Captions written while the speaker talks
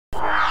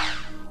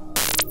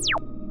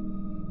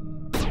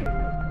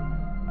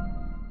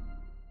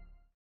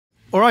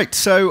All right,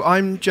 so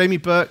I'm Jamie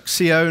Burke,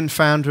 CEO and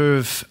founder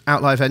of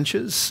Outlier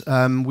Ventures.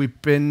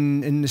 We've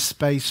been in this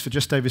space for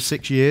just over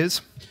 6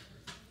 years.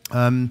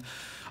 I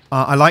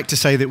like to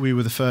say that we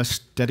were the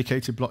first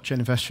dedicated blockchain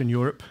investor in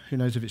Europe. Who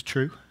knows if it's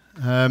true?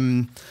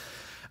 More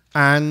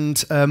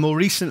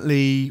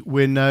recently,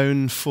 we're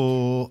known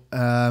for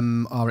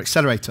our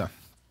accelerator.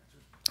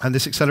 And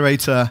this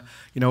accelerator,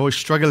 always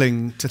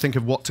struggling to think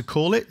of what to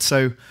call it.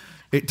 So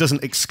it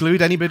doesn't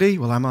exclude anybody.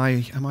 Well, am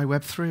I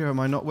Web3 or am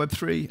I not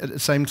Web3? At the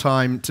same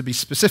time, to be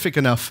specific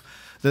enough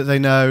that they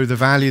know the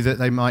value that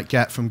they might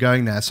get from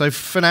going there. So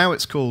for now,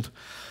 it's called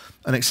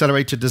an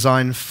accelerator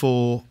designed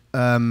for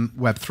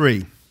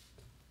Web3.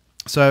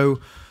 So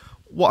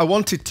what I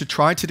wanted to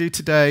try to do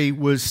today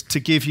was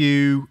to give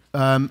you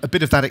a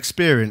bit of that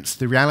experience.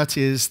 The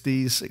reality is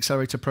these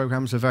accelerator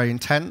programs are very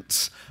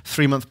intense,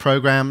 3-month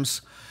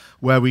programs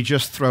where we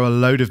just throw a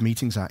load of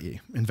meetings at you.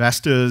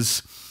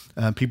 Investors,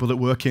 people that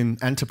work in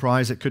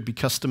enterprise, it could be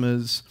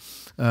customers,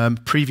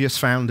 previous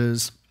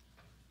founders.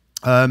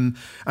 And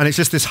it's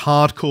just this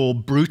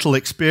hardcore, brutal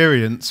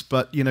experience,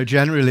 but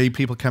generally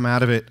people come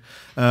out of it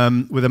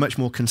with a much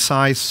more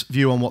concise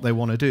view on what they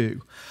want to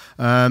do.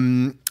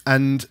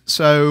 And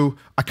so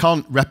I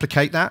can't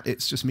replicate that.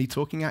 It's just me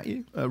talking at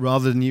you,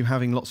 rather than you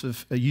having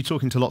you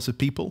talking to lots of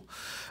people.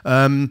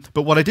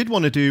 But what I did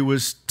want to do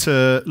was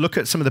to look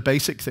at some of the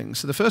basic things.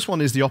 So the first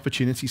one is the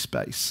opportunity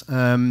space.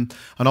 And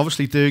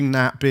obviously doing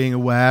that, being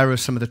aware of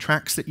some of the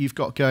tracks that you've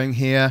got going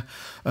here.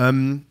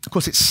 Of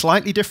course, it's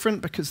slightly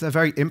different because they're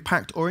very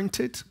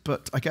impact-oriented,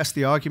 but I guess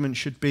the argument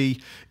should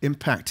be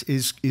impact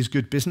is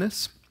good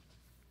business.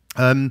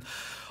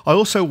 I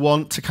also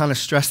want to kind of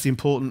stress the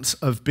importance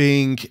of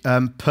being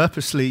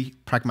purposely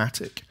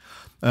pragmatic.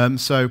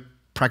 So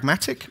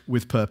pragmatic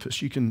with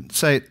purpose. You can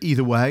say it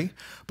either way,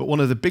 but one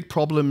of the big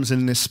problems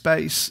in this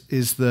space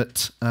is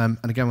that, and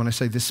again, when I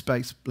say this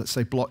space, let's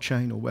say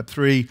blockchain or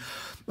Web3,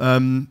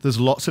 there's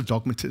lots of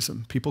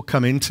dogmatism. People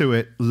come into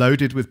it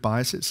loaded with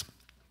biases.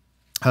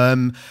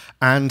 And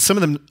some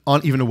of them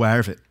aren't even aware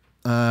of it.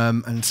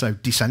 And so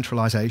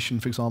decentralization,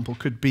 for example,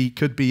 could be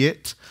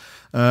it.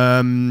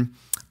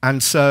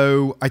 And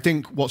so I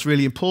think what's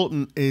really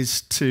important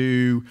is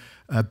to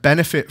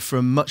benefit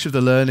from much of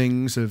the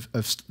learnings of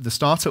the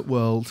startup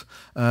world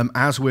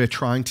as we're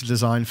trying to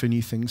design for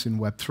new things in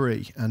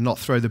Web3 and not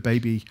throw the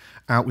baby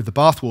out with the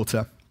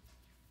bathwater.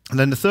 And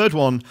then the third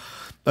one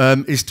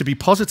is to be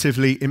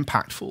positively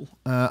impactful.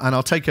 And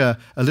I'll take a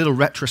little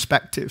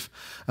retrospective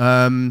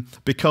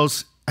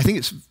because I think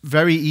it's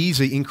very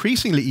easy,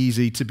 increasingly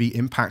easy to be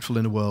impactful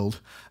in the world,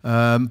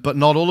 but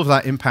not all of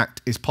that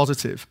impact is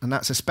positive. And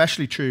that's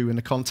especially true in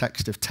the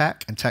context of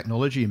tech and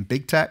technology and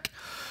big tech.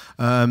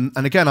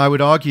 And again, I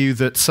would argue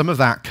that some of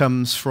that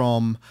comes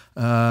from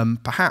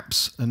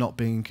perhaps not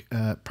being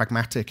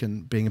pragmatic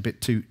and being a bit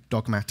too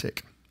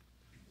dogmatic.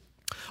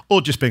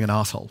 Or just being an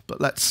arsehole,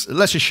 but let's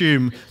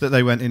assume that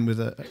they went in with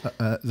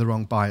the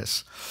wrong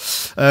bias.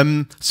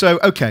 So,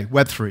 okay,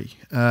 Web3.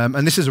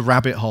 And this is a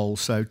rabbit hole,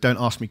 so don't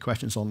ask me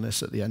questions on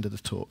this at the end of the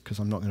talk, because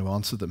I'm not going to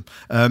answer them.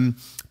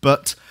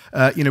 But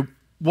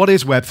what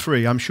is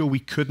Web3? I'm sure we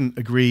couldn't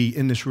agree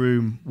in this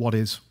room what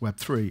is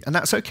Web3. And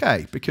that's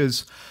okay,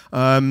 because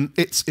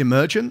it's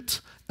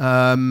emergent.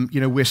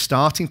 We're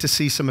starting to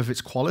see some of its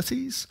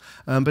qualities,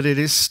 but it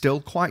is still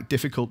quite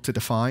difficult to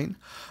define.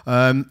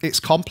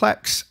 It's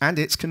complex and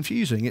it's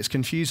confusing. It's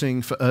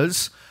confusing for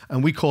us,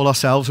 and we call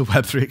ourselves a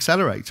Web3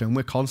 accelerator, and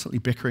we're constantly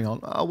bickering on,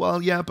 oh,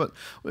 well, yeah, but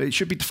it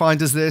should be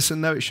defined as this,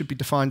 and no, it should be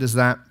defined as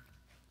that.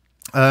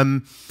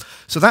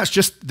 So that's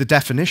just the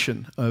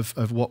definition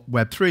of what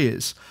Web3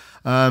 is.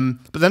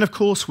 But then, of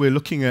course, we're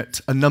looking at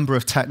a number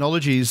of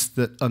technologies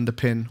that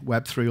underpin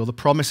Web3 or the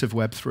promise of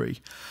Web3.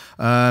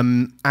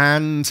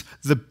 And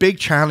the big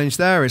challenge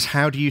there is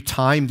how do you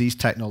time these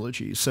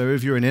technologies? So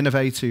if you're an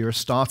innovator, you're a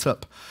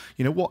startup,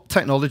 what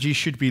technologies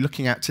should you be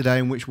looking at today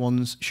and which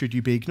ones should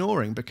you be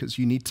ignoring? Because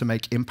you need to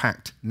make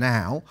impact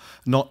now,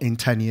 not in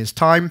 10 years'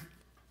 time.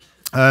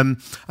 And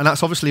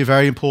that's obviously a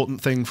very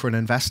important thing for an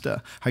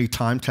investor, how you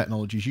time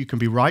technologies. You can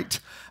be right,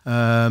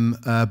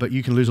 but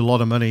you can lose a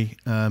lot of money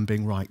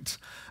being right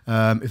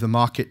if the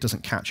market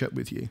doesn't catch up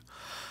with you.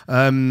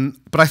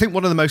 But I think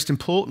one of the most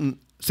important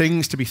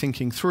things to be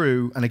thinking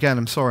through, and again,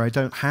 I'm sorry, I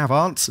don't have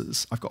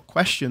answers, I've got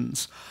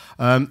questions,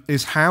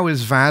 is how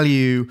is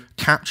value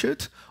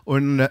captured, or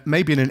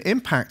maybe in an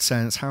impact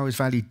sense, how is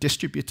value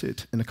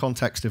distributed in the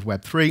context of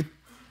Web3?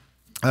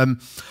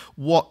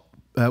 What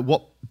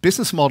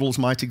business models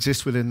might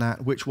exist within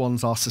that, which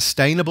ones are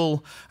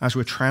sustainable as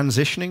we're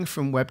transitioning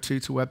from Web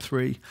 2 to Web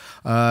 3.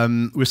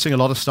 We're seeing a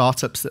lot of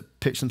startups that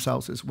pitch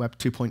themselves as Web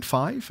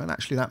 2.5, and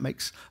actually that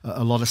makes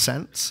a lot of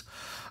sense.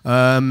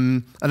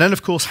 And then,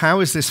 of course, how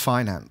is this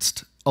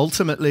financed?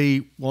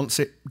 Ultimately, once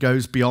it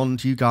goes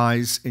beyond you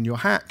guys in your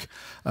hack,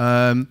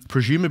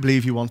 presumably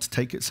if you want to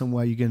take it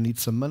somewhere, you're going to need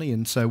some money.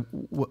 And so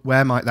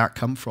where might that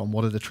come from?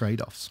 What are the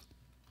trade-offs?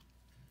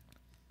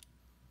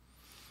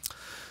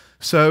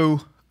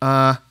 So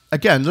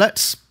again,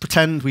 let's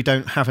pretend we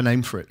don't have a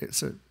name for it.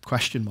 It's a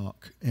question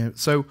mark.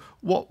 So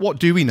what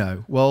do we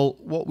know? Well,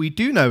 what we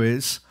do know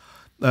is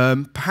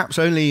perhaps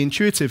only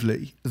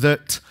intuitively,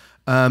 that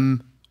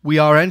we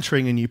are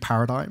entering a new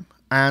paradigm,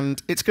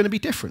 and it's going to be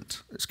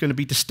different. It's going to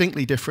be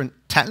distinctly different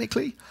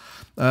technically,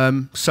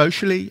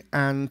 socially,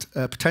 and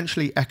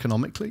potentially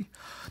economically.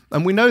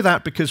 And we know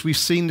that because we've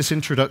seen this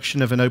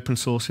introduction of an open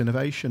source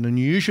innovation, and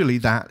usually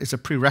that is a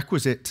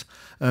prerequisite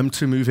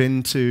to move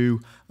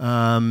into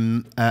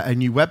a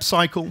new web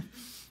cycle.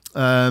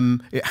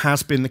 It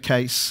has been the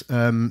case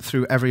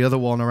through every other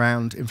one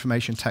around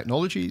information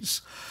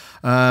technologies.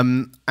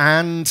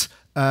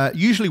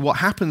 Usually what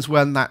happens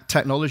when that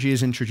technology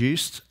is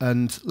introduced,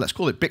 and let's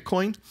call it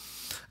Bitcoin,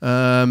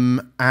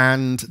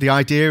 and the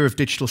idea of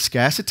digital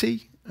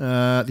scarcity,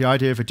 the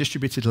idea of a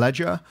distributed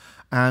ledger,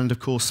 and of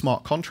course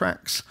smart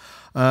contracts,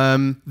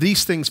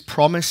 these things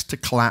promise to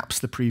collapse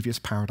the previous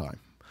paradigm.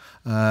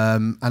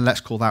 And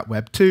let's call that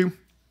Web 2.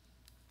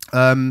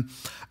 And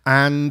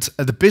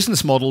the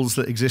business models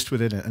that exist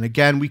within it. And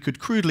again, we could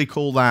crudely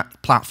call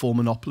that platform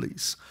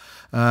monopolies.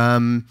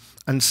 And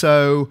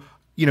so,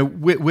 you know,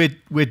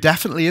 we're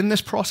definitely in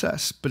this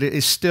process, but it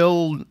is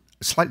still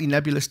slightly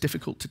nebulous,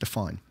 difficult to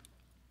define.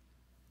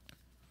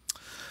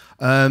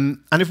 And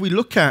if we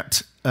look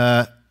at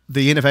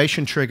the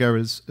innovation trigger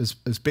as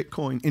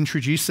Bitcoin,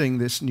 introducing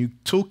this new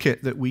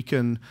toolkit that we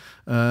can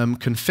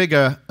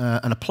configure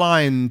and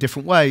apply in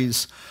different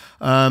ways,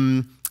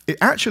 it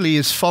actually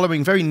is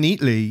following very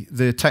neatly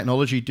the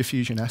technology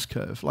diffusion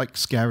S-curve, like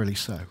scarily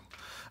so.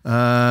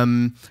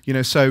 You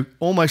know, so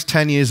almost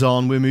 10 years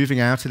on, we're moving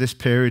out of this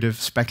period of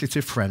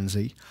speculative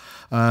frenzy,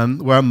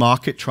 where a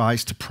market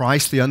tries to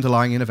price the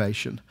underlying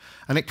innovation,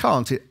 and it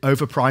can't. It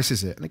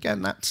overprices it, and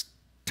again, that's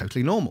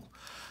totally normal.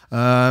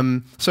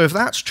 So if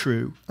that's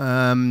true,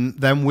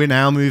 then we're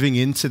now moving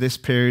into this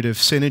period of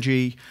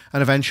synergy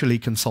and eventually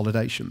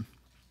consolidation.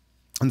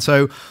 And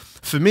so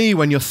for me,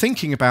 when you're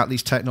thinking about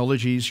these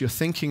technologies, you're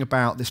thinking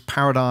about this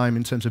paradigm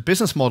in terms of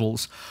business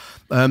models,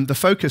 the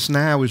focus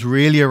now is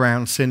really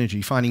around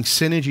synergy, finding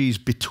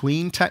synergies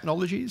between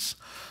technologies,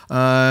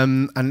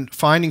 and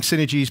finding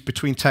synergies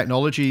between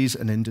technologies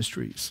and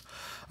industries.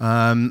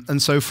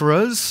 And so for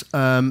us,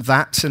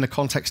 that's in the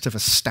context of a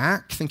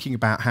stack, thinking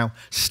about how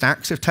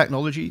stacks of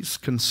technologies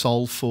can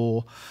solve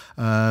for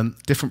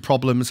different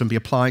problems and be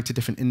applied to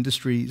different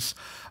industries.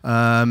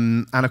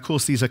 And of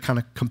course, these are kind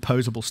of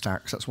composable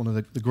stacks. That's one of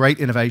the great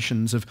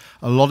innovations of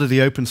a lot of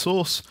the open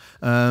source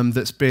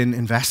that's been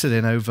invested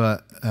in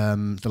over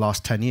the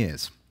last 10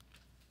 years.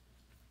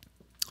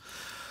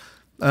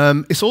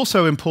 It's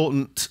also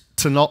important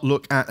to not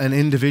look at an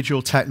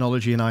individual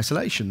technology in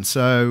isolation.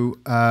 So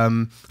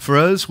for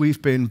us, we've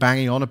been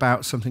banging on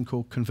about something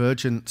called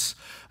convergence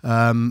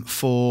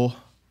for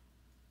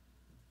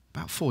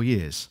about 4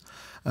 years.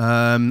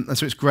 And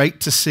so it's great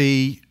to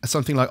see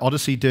something like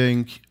Odyssey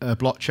doing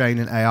blockchain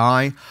and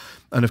AI.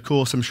 And of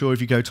course, I'm sure if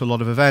you go to a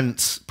lot of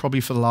events,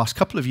 probably for the last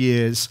couple of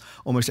years,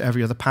 almost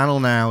every other panel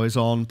now is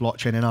on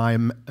blockchain and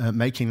AI,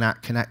 making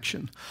that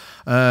connection.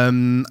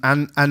 And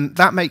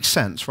that makes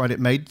sense, right? It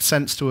made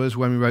sense to us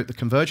when we wrote the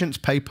convergence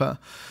paper,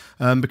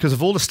 because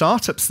of all the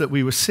startups that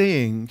we were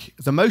seeing,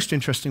 the most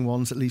interesting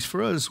ones, at least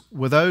for us,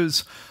 were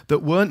those that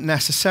weren't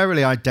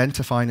necessarily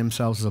identifying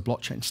themselves as a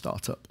blockchain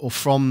startup or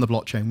from the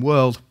blockchain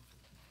world.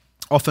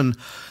 Often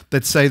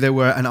they'd say they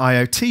were an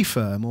IoT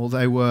firm or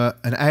they were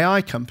an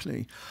AI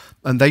company,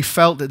 and they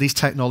felt that these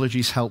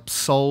technologies helped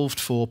solve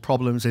for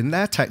problems in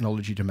their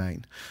technology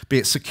domain, be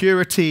it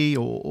security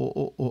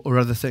or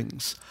other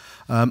things,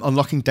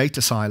 unlocking data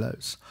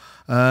silos.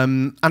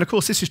 And of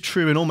course, this is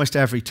true in almost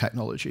every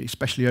technology,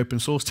 especially open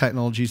source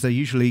technologies. They're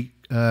usually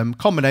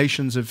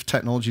combinations of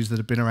technologies that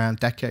have been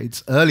around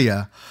decades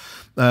earlier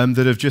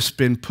that have just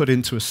been put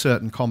into a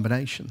certain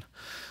combination.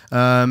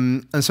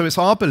 And so it's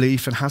our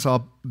belief, and has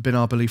been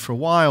our belief for a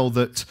while,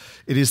 that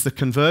it is the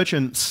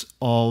convergence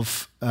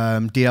of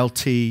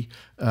DLT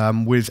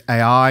with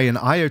AI and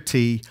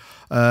IoT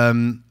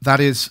that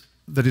is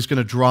going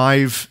to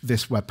drive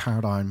this web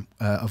paradigm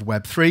of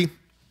Web 3.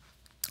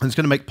 And it's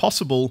going to make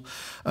possible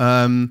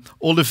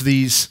all of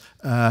these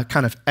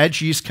kind of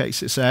edge use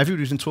cases. So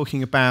everybody's been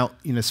talking about,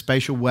 you know,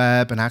 spatial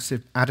web and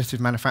additive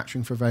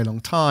manufacturing for a very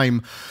long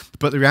time,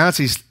 but the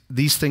reality is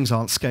these things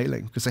aren't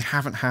scaling because they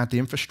haven't had the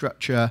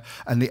infrastructure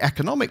and the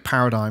economic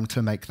paradigm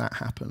to make that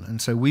happen.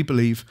 And so we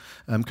believe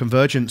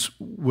convergence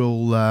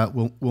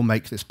will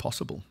make this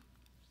possible.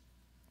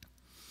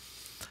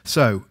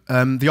 So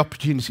the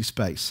opportunity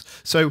space.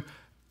 So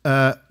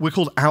we're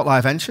called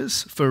Outlier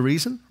Ventures for a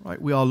reason,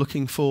 right? We are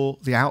looking for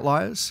the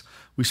outliers.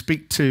 We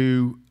speak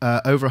to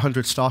over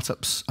 100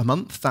 startups a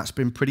month. That's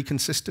been pretty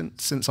consistent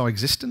since our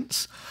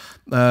existence,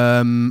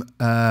 at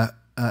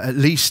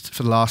least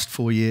for the last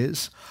 4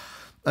 years.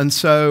 And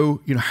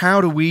so, you know, how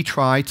do we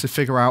try to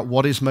figure out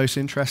what is most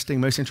interesting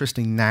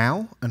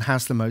now and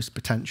has the most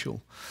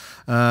potential?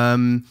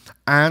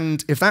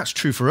 And if that's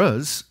true for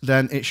us,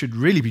 then it should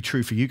really be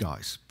true for you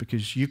guys,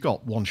 because you've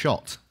got one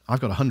shot. I've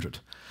got 100.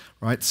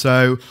 Right,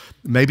 so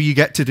maybe you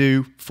get to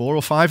do 4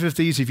 or 5 of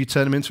these. If you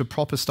turn them into a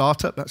proper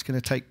startup, that's going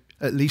to take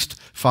at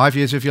least 5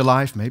 years of your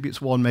life. Maybe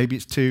it's 1, maybe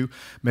it's 2.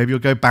 Maybe you'll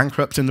go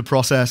bankrupt in the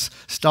process.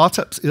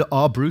 Startups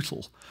are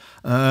brutal.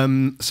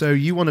 So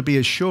you want to be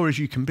as sure as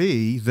you can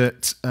be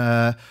that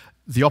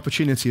the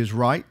opportunity is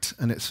right,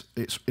 and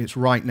it's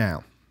right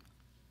now.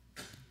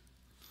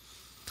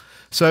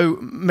 So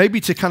maybe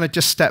to kind of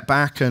just step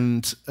back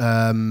and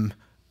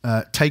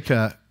take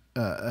a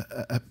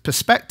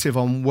perspective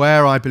on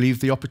where I believe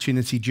the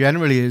opportunity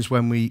generally is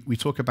when we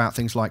talk about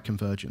things like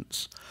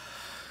convergence.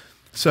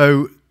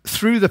 So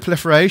through the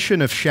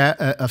proliferation of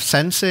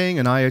sensing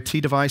and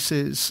IoT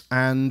devices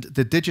and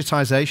the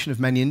digitization of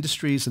many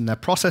industries and their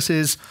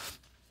processes,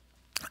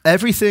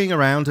 everything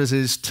around us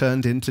is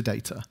turned into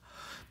data.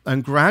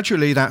 And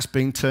gradually that's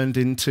being turned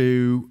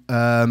into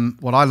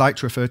what I like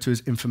to refer to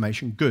as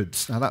information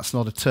goods. Now that's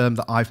not a term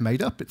that I've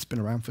made up, it's been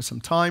around for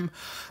some time.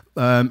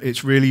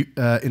 It's really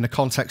in the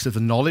context of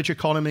the knowledge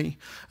economy,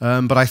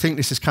 but I think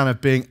this is kind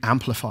of being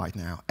amplified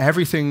now.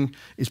 Everything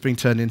is being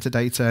turned into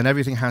data, and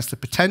everything has the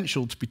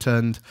potential to be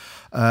turned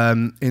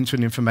into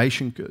an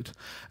information good.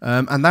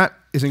 And that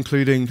is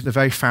including the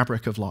very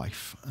fabric of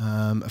life.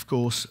 Of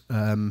course,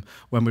 when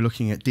we're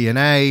looking at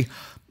DNA,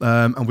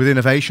 and with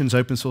innovations,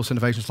 open source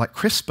innovations like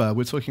CRISPR,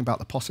 we're talking about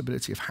the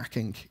possibility of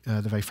hacking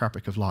the very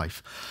fabric of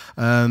life.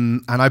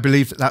 And I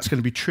believe that that's going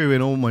to be true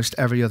in almost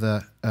every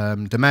other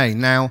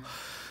domain. Now,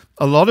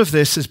 a lot of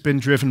this has been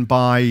driven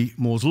by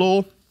Moore's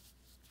law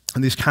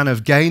and these kind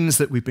of gains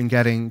that we've been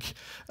getting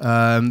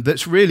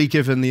that's really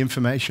given the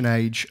information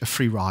age a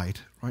free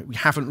ride. Right? We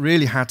haven't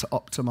really had to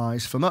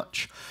optimize for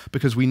much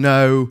because we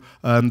know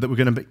that we're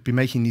going to be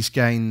making these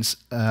gains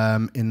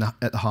at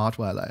the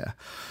hardware layer.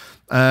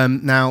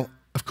 Now,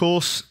 of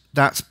course,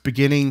 that's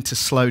beginning to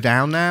slow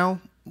down now.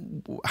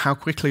 How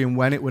quickly and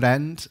when it would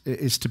end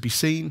is to be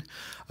seen.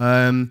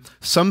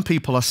 Some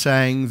people are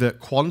saying that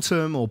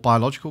quantum or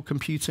biological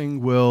computing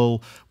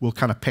will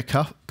kind of pick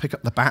up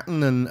the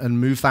baton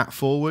and move that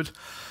forward.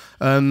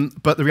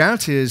 But the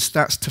reality is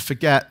that's to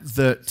forget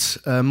that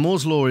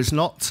Moore's law is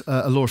not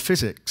a law of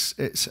physics.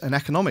 It's an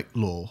economic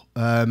law,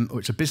 or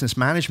it's a business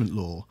management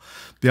law.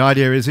 The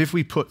idea is if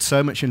we put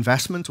so much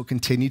investment or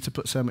continue to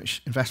put so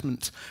much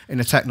investment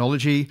in a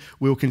technology,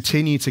 we'll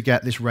continue to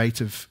get this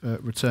rate of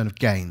return of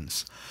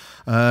gains.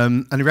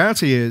 And the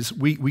reality is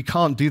we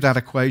can't do that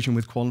equation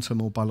with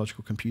quantum or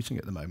biological computing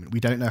at the moment. We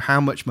don't know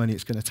how much money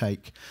it's going to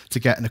take to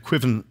get an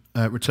equivalent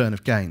return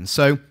of gains.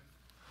 So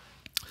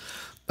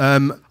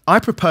I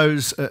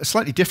propose a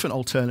slightly different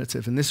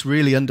alternative, and this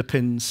really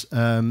underpins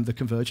the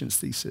convergence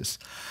thesis.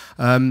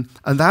 And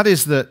that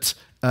is that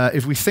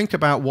if we think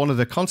about one of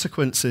the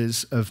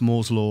consequences of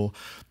Moore's law,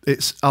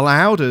 it's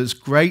allowed us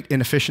great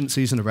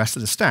inefficiencies in the rest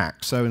of the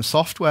stack. So in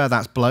software,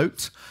 that's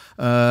bloat,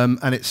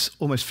 and it's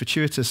almost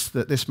fortuitous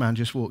that this man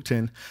just walked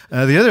in.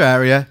 The other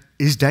area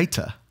is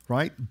data,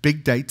 right?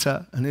 Big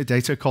data, and the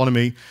data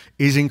economy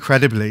is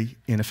incredibly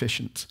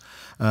inefficient.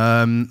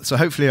 So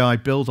hopefully I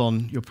build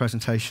on your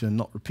presentation and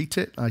not repeat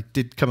it. I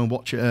did come and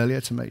watch it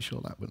earlier to make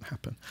sure that wouldn't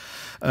happen.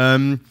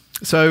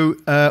 So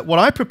what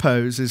I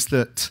propose is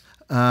that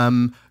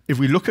if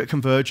we look at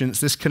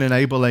convergence, this can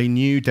enable a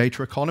new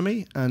data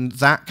economy, and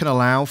that can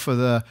allow for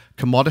the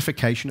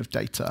commodification of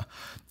data.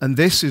 And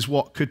this is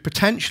what could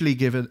potentially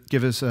give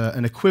us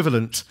an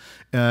equivalent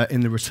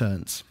in the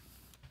returns.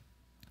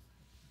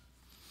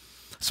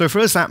 So for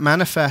us, that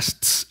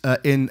manifests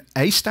in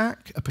a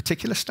stack, a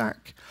particular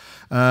stack.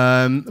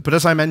 But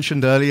as I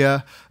mentioned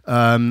earlier,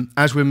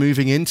 as we're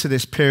moving into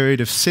this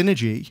period of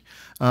synergy,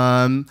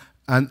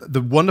 and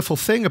the wonderful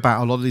thing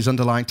about a lot of these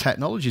underlying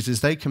technologies is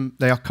they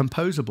are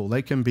composable.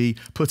 They can be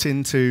put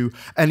into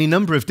any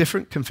number of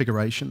different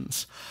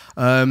configurations.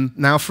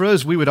 Now, for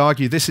us, we would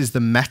argue this is the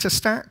meta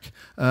stack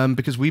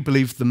because we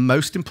believe the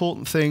most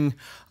important thing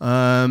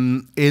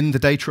in the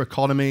data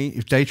economy,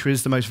 if data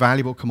is the most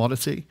valuable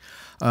commodity,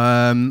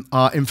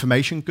 are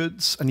information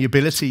goods and the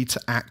ability to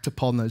act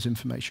upon those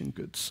information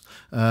goods.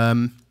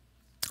 And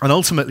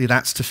ultimately,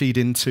 that's to feed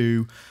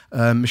into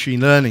machine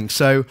learning.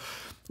 So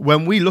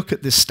when we look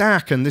at this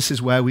stack, and this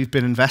is where we've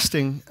been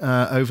investing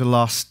over the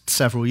last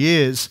several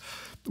years,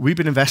 we've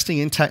been investing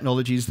in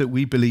technologies that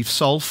we believe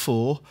solve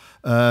for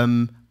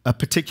a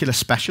particular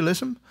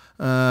specialism,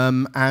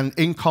 and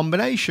in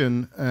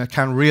combination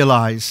can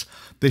realize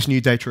this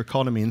new data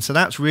economy. And so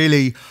that's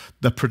really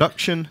the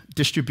production,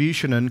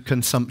 distribution, and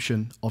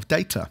consumption of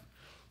data.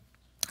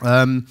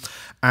 As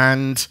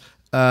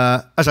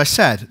I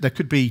said, there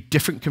could be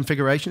different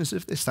configurations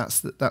of this.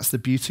 That's the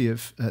beauty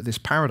of this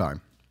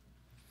paradigm.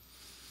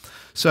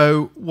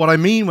 So what I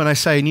mean when I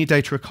say new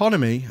data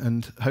economy,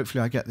 and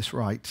hopefully I get this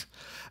right,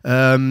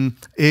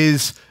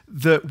 is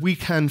that we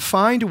can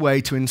find a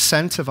way to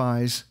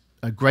incentivize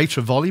a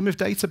greater volume of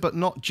data, but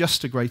not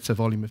just a greater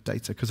volume of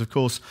data. Because, of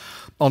course,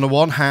 on the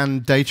one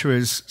hand, data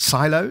is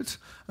siloed,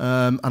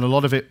 and a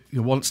lot of it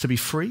wants to be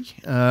free,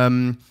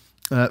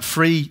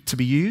 free to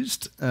be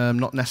used,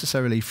 not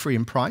necessarily free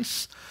in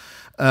price.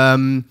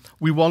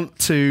 We want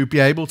to be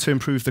able to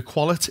improve the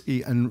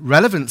quality and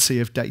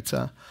relevancy of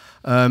data,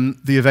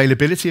 the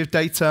availability of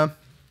data,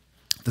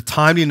 the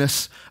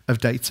timeliness of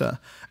data,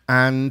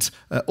 and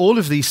all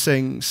of these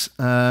things,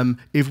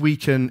 if we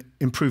can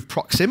improve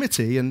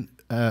proximity and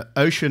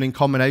Ocean, in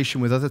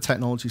combination with other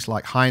technologies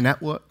like high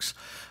networks,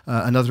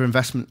 another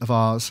investment of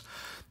ours,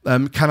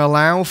 can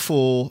allow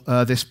for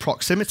this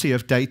proximity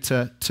of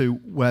data to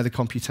where the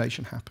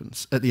computation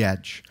happens, at the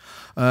edge.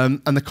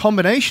 And the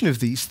combination of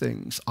these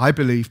things, I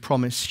believe,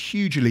 promise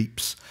huge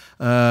leaps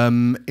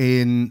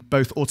in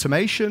both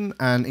automation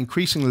and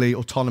increasingly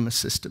autonomous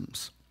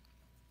systems.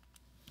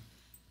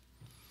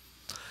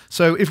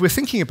 So if we're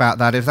thinking about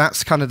that, if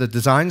that's kind of the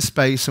design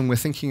space and we're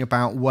thinking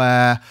about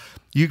where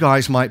you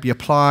guys might be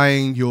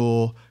applying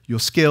your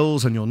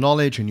skills and your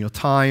knowledge and your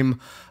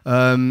time,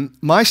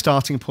 my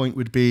starting point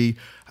would be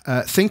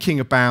thinking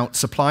about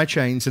supply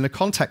chains in the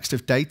context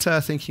of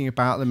data, thinking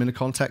about them in the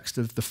context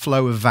of the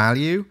flow of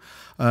value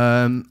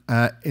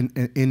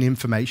in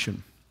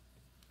information.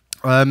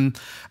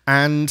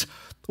 And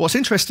what's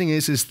interesting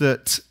is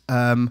that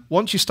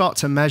once you start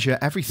to measure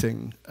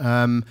everything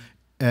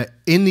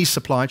in these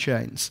supply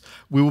chains,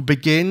 we will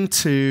begin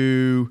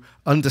to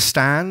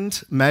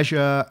understand,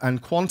 measure,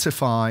 and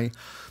quantify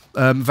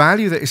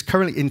value that is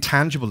currently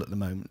intangible at the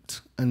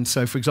moment. And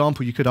so, for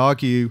example, you could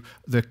argue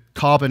the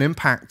carbon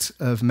impact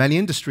of many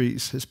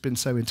industries has been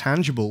so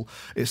intangible,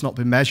 it's not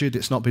been measured,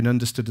 it's not been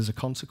understood as a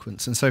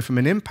consequence. And so from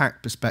an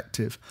impact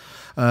perspective,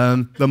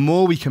 the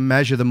more we can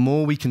measure, the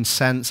more we can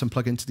sense and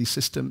plug into these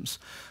systems,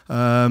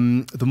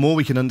 the more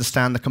we can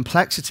understand the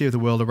complexity of the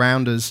world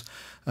around us,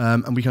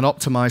 and we can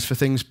optimize for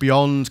things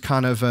beyond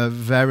kind of a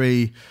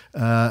very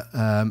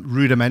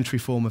rudimentary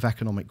form of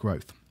economic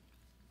growth.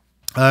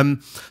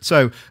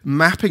 So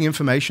mapping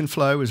information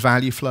flow as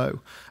value flow,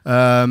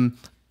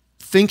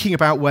 thinking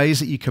about ways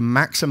that you can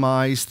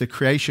maximize the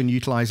creation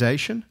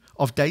utilization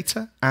of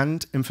data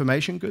and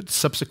information goods,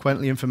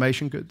 subsequently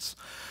information goods,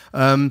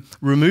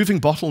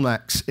 removing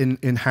bottlenecks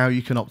in how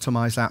you can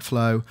optimize that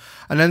flow,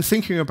 and then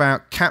thinking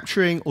about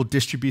capturing or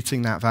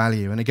distributing that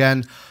value. And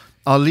again,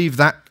 I'll leave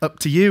that up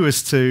to you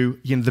as to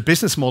the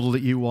business model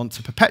that you want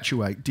to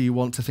perpetuate. Do you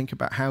want to think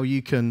about how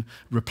you can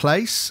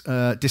replace,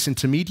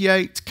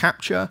 disintermediate,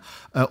 capture,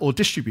 or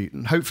distribute?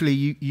 And hopefully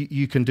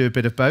you can do a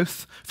bit of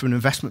both. From an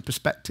investment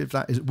perspective,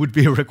 that would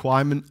be a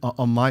requirement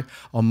on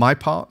my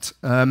part.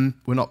 We're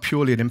not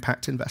purely an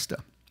impact investor.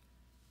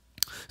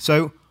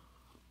 So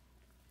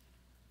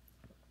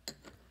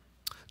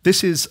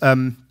this is,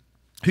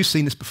 who's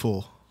seen this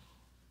before?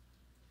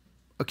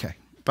 Okay,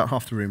 about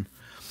half the room.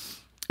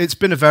 It's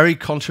been a very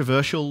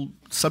controversial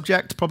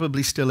subject,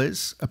 probably still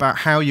is, about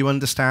how you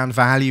understand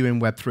value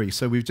in Web3.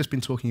 So we've just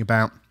been talking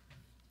about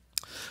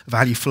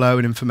value flow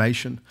and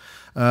information.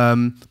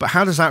 But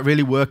how does that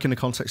really work in the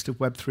context of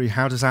Web3?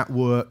 How does that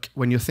work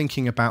when you're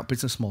thinking about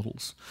business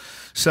models?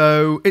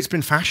 So it's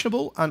been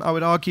fashionable, and I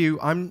would argue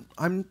I'm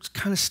kind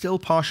of still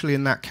partially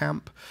in that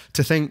camp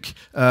to think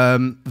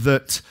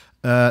that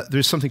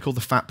there's something called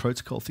the fat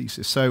protocol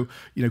thesis. So,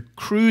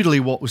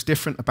 crudely what was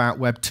different about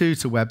Web 2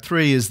 to Web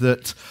 3 is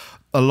that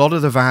a lot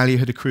of the value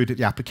had accrued at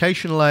the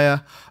application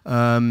layer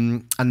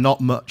and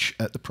not much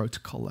at the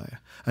protocol layer.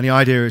 And the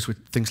idea is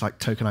with things like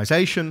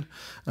tokenization,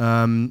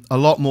 a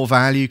lot more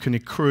value can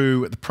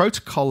accrue at the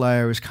protocol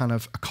layer as kind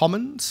of a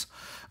commons.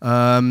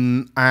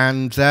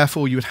 And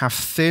therefore you would have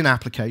thin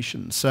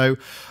applications. So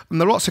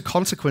there are lots of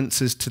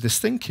consequences to this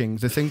thinking.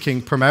 The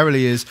thinking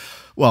primarily is,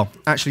 well,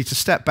 actually to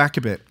step back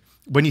a bit,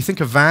 when you think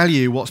of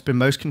value, what's been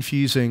most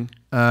confusing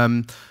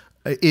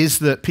is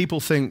that people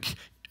think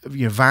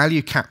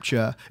value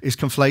capture is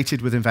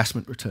conflated with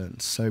investment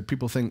returns. So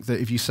people think that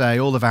if you say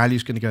all the value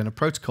is going to go in a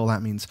protocol,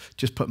 that means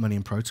just put money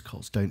in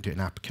protocols, don't do it in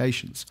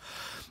applications.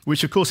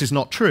 Which, of course, is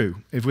not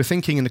true. If we're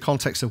thinking in the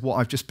context of what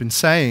I've just been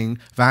saying,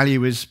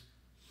 value is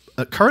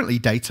currently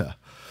data.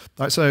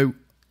 Right? So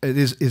it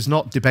is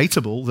not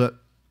debatable that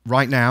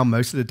right now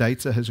most of the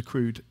data has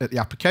accrued at the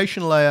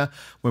application layer.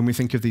 When we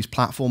think of these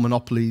platform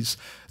monopolies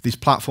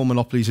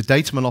are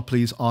data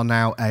monopolies are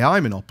now AI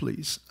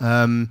monopolies.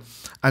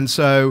 And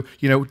so,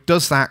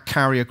 does that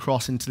carry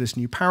across into this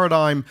new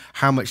paradigm?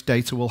 How much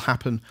data will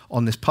happen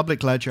on this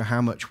public ledger?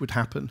 How much would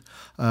happen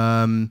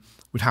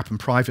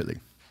privately?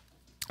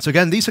 So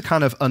again, these are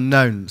kind of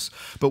unknowns.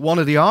 But one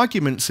of the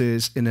arguments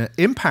is, in an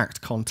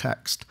impact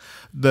context,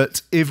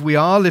 that if we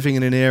are living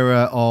in an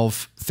era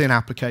of thin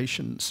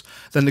applications,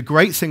 then the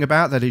great thing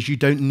about that is you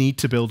don't need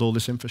to build all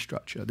this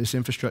infrastructure. This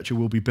infrastructure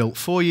will be built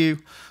for you.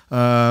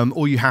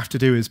 All you have to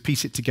do is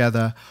piece it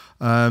together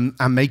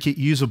and make it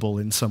usable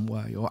in some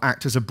way, or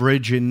act as a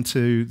bridge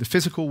into the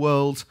physical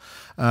world,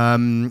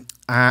 and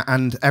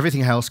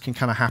everything else can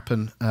kind of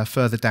happen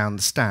further down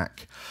the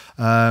stack.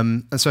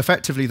 And so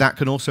effectively that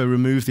can also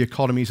remove the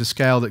economies of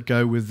scale that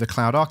go with the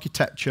cloud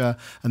architecture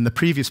and the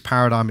previous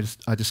paradigm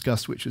I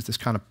discussed, which was this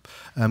kind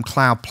of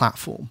cloud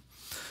platform.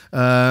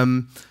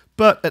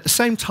 But at the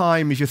same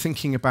time, if you're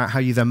thinking about how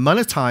you then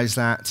monetize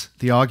that,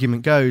 the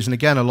argument goes, and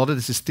again, a lot of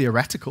this is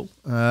theoretical,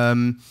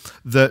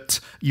 that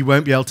you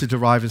won't be able to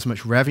derive as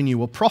much revenue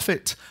or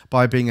profit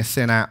by being a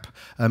thin app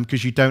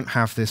because you don't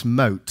have this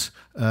moat,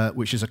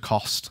 which is a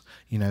cost.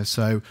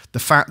 So the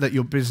fact that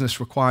your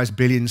business requires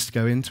billions to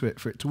go into it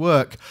for it to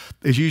work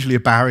is usually a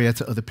barrier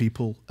to other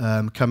people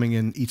coming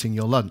and eating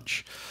your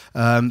lunch.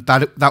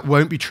 That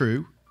won't be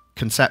true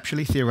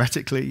conceptually,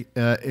 theoretically,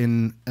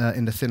 in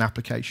the thin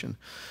application.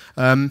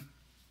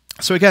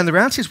 So again, the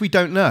reality is we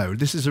don't know.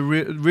 This is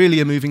really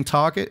a moving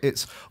target.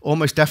 It's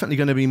almost definitely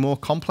going to be more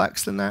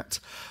complex than that.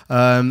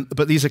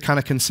 But these are kind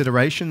of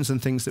considerations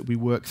and things that we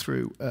work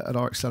through at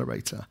our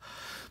accelerator.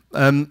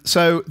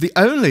 So the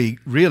only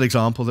real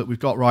example that we've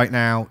got right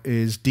now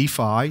is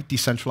DeFi,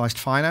 decentralized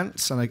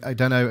finance. And I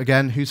don't know,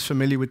 again, who's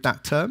familiar with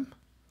that term?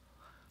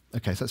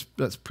 Okay, so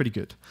that's pretty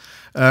good.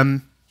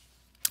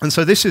 And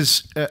so this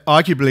is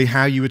arguably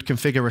how you would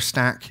configure a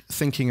stack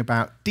thinking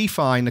about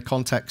DeFi in the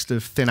context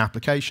of thin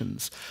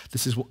applications.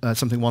 This is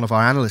something one of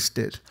our analysts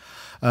did.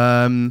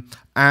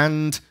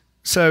 And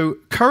so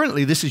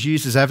currently this is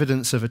used as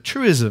evidence of a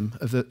truism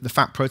of the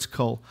FAT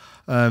protocol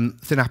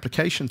thin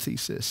application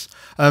thesis.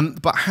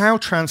 But how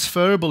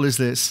transferable is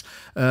this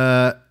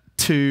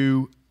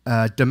to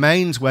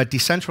domains where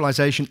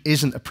decentralization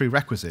isn't a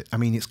prerequisite? I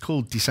mean, it's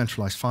called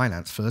decentralized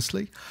finance,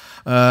 firstly.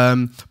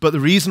 But the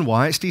reason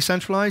why it's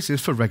decentralized is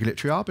for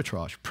regulatory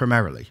arbitrage,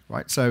 primarily,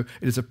 right? So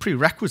it is a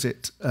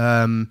prerequisite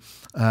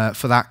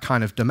for that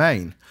kind of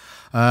domain.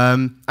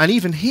 And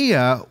even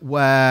here,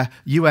 where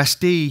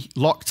USD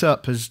locked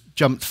up has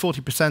jumped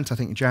 40%, I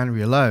think, in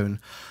January alone,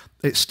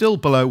 it's still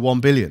below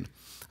 1 billion.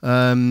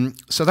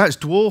 So that's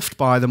dwarfed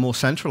by the more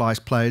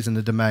centralized players in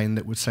the domain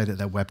that would say that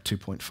they're Web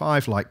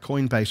 2.5, like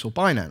Coinbase or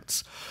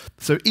Binance.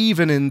 So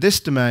even in this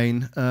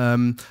domain,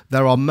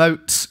 there are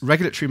moats,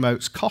 regulatory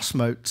moats, cost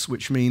moats,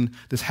 which mean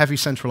there's heavy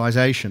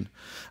centralization.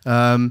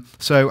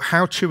 So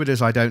how true it is,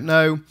 I don't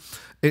know.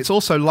 It's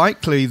also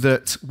likely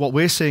that what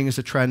we're seeing as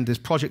a trend is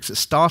projects that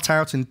start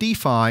out in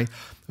DeFi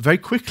very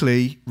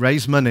quickly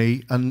raise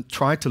money and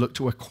try to look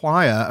to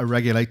acquire a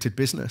regulated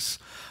business.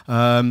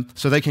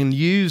 So they can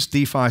use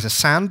DeFi as a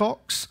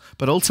sandbox,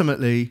 but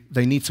ultimately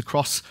they need to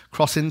cross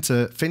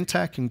into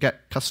fintech and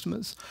get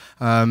customers.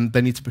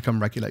 They need to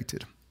become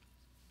regulated.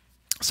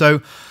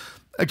 So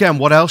again,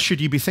 what else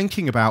should you be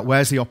thinking about?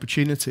 Where's the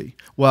opportunity?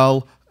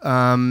 Well,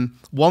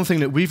 one thing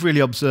that we've really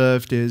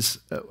observed is,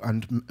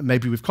 and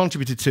maybe we've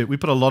contributed to it, we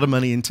put a lot of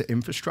money into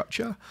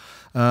infrastructure.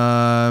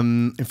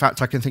 In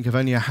fact, I can think of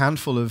only a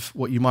handful of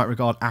what you might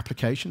regard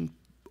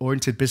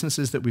application-oriented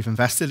businesses that we've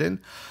invested in.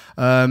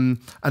 And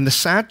the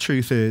sad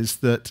truth is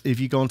that if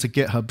you go onto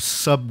GitHub,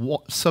 sub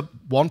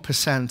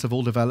 1% of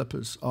all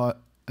developers are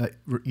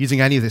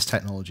using any of this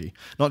technology.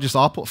 Not just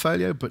our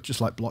portfolio, but just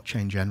like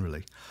blockchain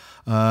generally.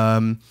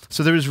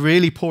 So there is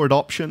really poor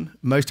adoption.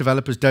 Most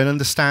developers don't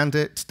understand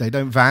it. They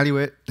don't value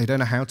it. They don't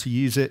know how to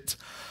use it.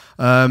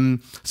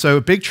 So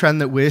a big trend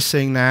that we're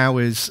seeing now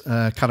is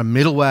kind of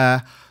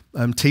middleware,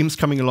 teams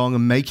coming along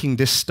and making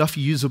this stuff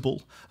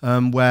usable,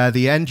 where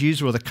the end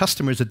user or the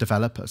customer is a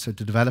developer, so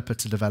the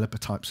developer-to-developer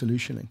type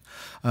solutioning.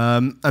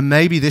 And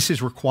maybe this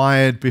is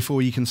required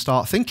before you can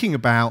start thinking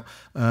about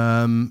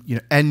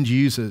end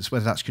users,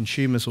 whether that's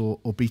consumers or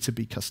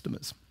B2B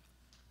customers.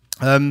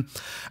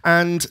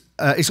 And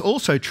it's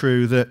also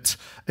true that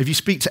if you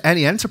speak to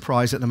any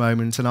enterprise at the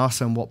moment and ask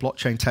them what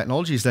blockchain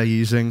technologies they're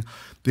using,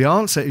 the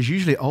answer is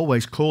usually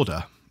always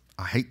Corda.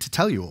 I hate to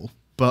tell you all,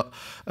 but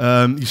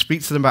you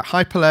speak to them about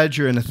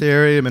Hyperledger and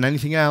Ethereum and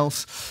anything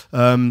else,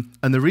 and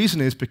the reason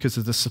is because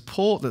of the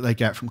support that they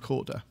get from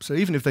Corda. So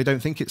even if they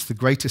don't think it's the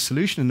greatest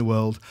solution in the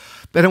world,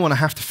 they don't want to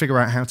have to figure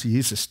out how to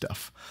use this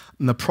stuff.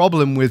 And the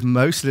problem with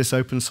most of this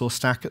open source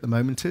stack at the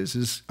moment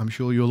is I'm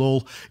sure you'll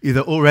all either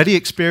already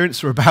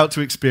experience or about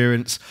to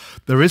experience,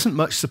 there isn't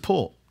much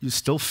support. You're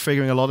still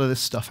figuring a lot of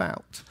this stuff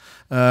out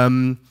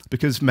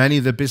because many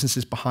of the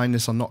businesses behind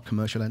this are not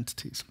commercial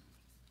entities.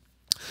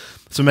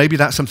 So maybe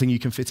that's something you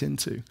can fit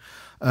into.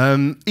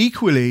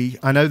 Equally,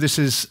 I know this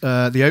is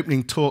the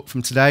opening talk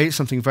from today. It's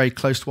something very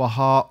close to our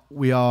heart.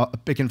 We are a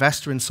big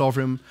investor in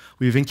Sovereign.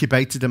 We've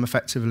incubated them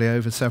effectively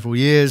over several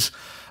years.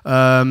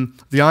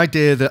 The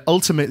idea that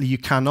ultimately you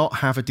cannot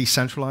have a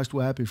decentralized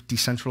web if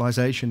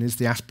decentralization is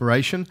the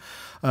aspiration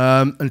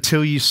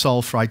until you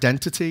solve for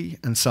identity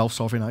and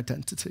self-sovereign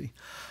identity.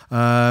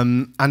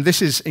 And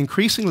this is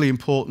increasingly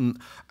important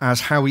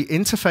as how we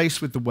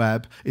interface with the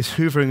web is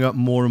hoovering up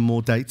more and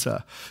more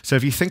data. So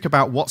if you think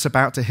about what's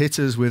about to hit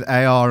us with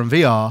AR and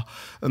VR,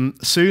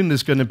 soon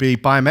there's going to be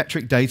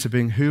biometric data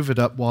being hoovered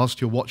up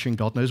whilst you're watching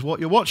God knows what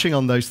you're watching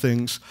on those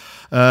things.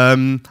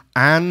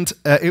 And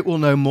it will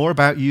know more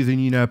about you than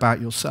you know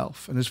about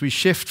yourself. And as we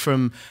shift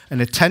from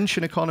an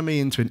attention economy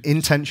into an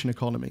intention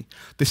economy,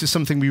 this is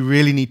something we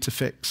really need to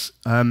fix.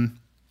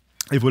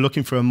 If we're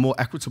looking for a more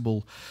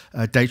equitable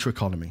data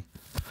economy.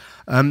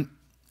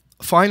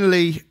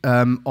 Finally,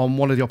 on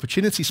one of the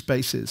opportunity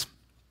spaces,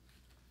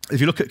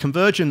 if you look at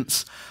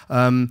convergence,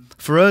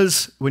 for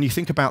us, when you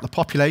think about the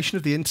population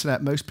of the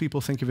internet, most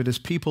people think of it as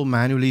people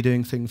manually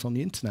doing things on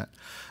the internet.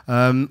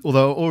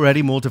 Although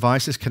already more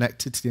devices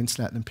connected to the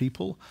internet than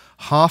people,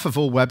 half of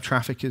all web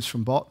traffic is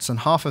from bots, and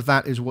half of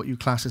that is what you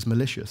class as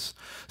malicious.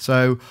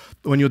 So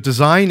when you're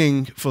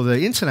designing for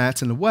the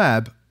internet and the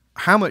web,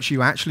 how much are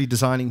you actually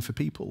designing for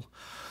people?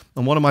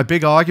 And one of my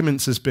big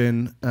arguments has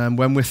been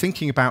when we're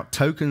thinking about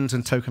tokens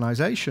and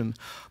tokenization,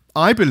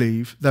 I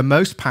believe they're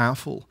most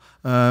powerful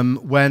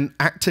when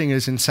acting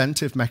as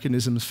incentive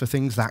mechanisms for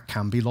things that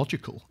can be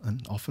logical,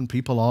 and often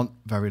people aren't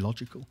very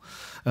logical.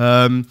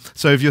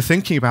 So if you're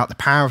thinking about the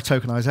power of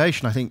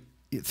tokenization, I think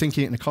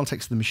thinking it in the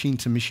context of the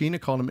machine-to-machine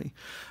economy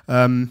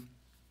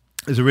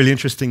is a really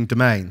interesting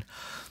domain.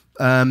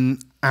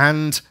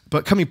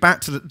 But coming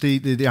back to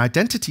the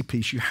identity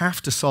piece, you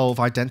have to solve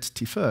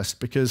identity first,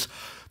 because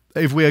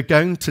if we are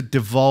going to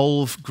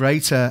devolve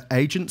greater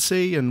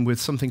agency, and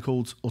with something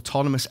called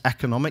autonomous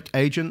economic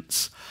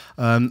agents,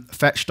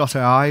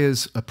 Fetch.ai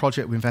is a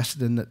project we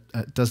invested in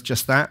that does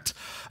just that.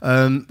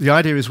 The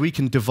idea is we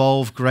can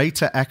devolve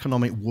greater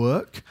economic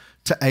work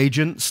to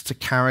agents to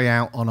carry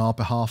out on our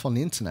behalf on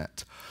the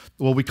internet.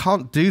 Well, we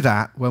can't do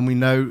that when we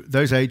know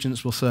those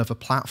agents will serve a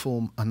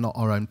platform and not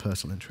our own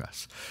personal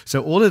interests.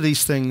 So all of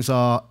these things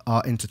are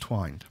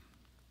intertwined.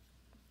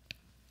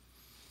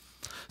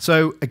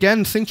 So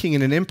again, thinking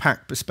in an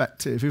impact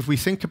perspective, if we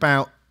think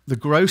about the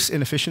gross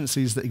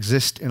inefficiencies that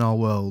exist in our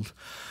world,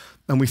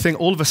 and we think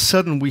all of a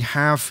sudden we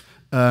have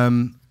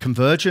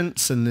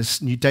convergence and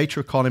this new data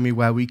economy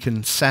where we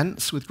can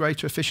sense with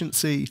greater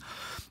efficiency,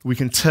 we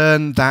can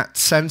turn that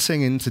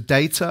sensing into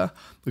data,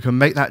 we can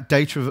make that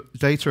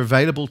data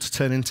available to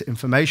turn into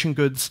information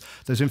goods.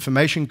 Those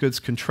information goods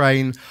can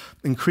train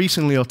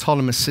increasingly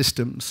autonomous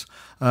systems.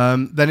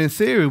 Then in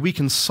theory, we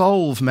can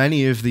solve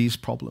many of these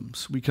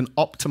problems. We can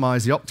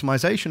optimize. The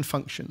optimization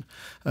function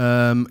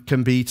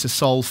can be to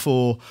solve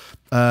for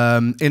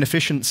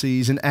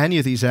inefficiencies in any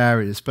of these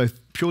areas, both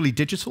purely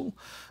digital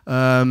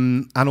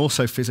and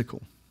also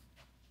physical.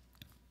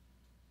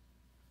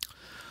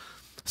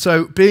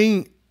 So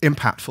being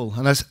impactful,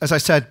 and as I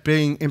said,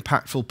 being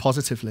impactful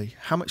positively.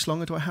 How much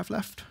longer do I have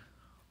left?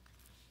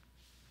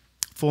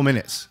 4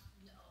 minutes.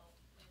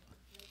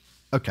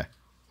 Okay.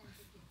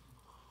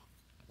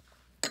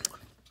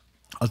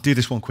 I'll do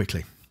this one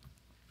quickly.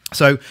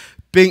 So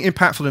being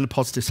impactful in a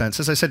positive sense.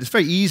 As I said, it's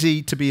very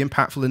easy to be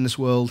impactful in this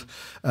world,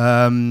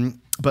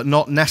 but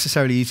not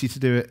necessarily easy to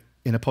do it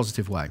in a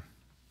positive way.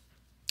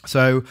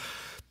 So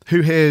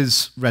who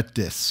here's read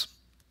this?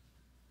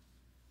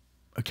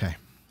 Okay.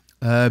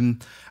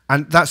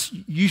 And that's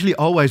usually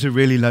always a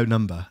really low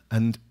number,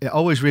 and it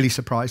always really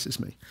surprises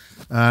me.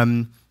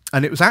 And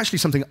it was actually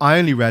something I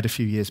only read a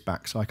few years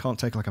back, so I can't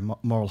take like a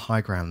moral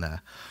high ground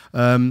there.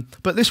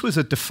 But this was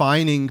a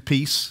defining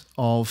piece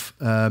of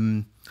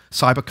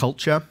cyber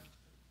culture,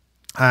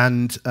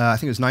 and I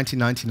think it was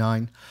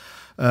 1999.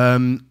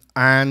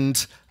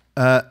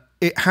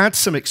 It had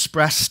some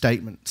express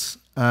statements,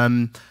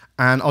 and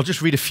I'll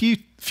just read a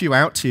few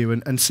out to you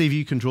and see if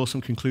you can draw some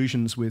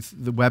conclusions with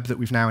the web that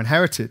we've now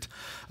inherited.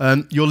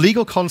 Your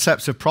legal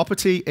concepts of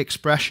property,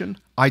 expression,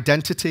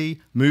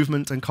 identity,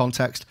 movement, and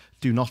context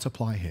do not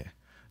apply here.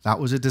 That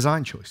was a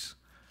design choice.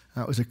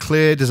 That was a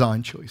clear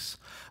design choice.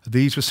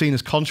 These were seen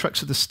as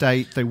contracts of the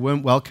state. They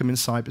weren't welcome in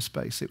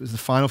cyberspace. It was the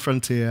final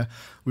frontier.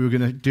 We were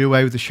going to do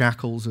away with the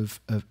shackles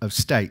of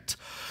state.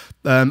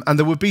 And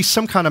there would be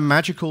some kind of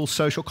magical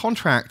social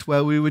contract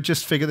where we would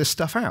just figure this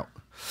stuff out.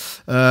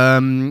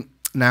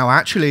 Now,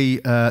 actually,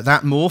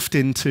 that morphed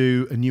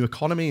into a new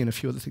economy and a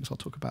few other things I'll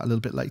talk about a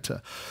little bit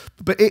later.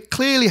 But it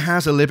clearly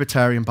has a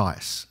libertarian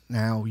bias.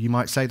 Now, you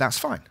might say that's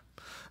fine.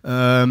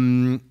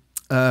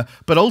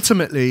 But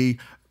ultimately,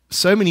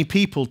 so many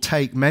people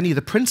take many of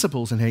the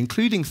principles in here,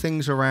 including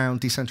things around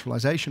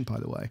decentralization, by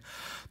the way,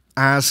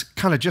 as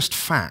kind of just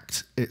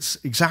fact. It's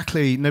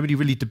exactly, nobody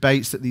really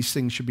debates that these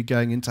things should be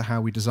going into how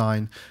we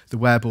design the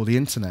web or the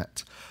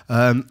internet.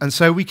 And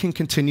so we can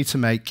continue to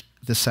make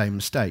the same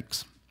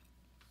mistakes.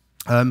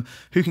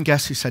 Who can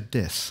guess who said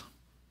this?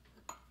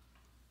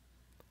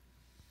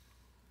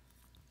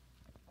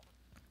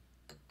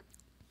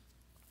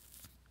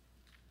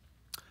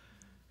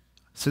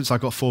 Since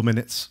I've got 4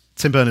 minutes,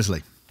 Tim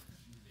Berners-Lee.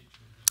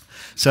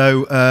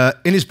 So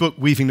in his book,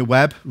 Weaving the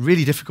Web,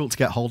 really difficult to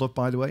get hold of,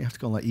 by the way. You have to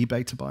go on like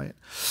eBay to buy it.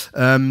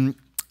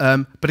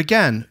 But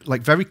again,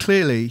 like very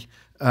clearly,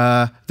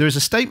 there is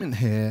a statement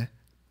here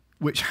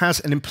which has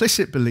an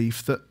implicit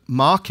belief that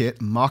market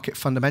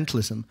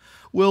fundamentalism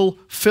will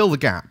fill the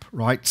gap,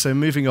 right? So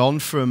moving on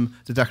from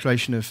the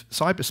declaration of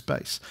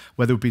cyberspace,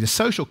 where there would be the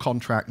social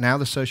contract, now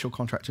the social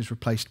contract is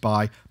replaced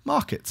by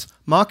markets.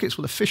 Markets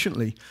will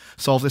efficiently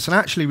solve this, and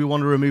actually we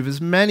want to remove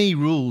as many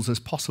rules as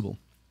possible.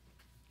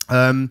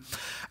 And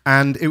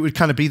it would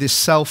kind of be this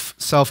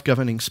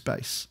self-governing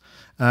space.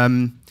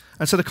 And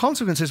so the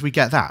consequence is we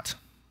get that.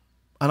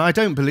 And I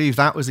don't believe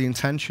that was the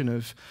intention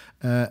of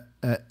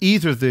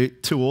either of the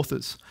two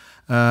authors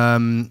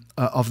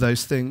of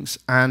those things.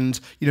 And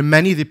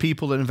many of the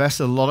people that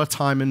invested a lot of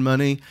time and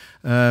money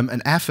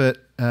and effort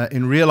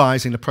in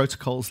realizing the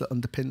protocols that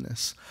underpin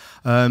this.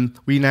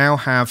 We now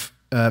have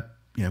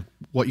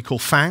what you call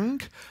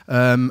FANG,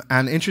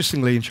 and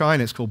interestingly in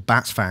China it's called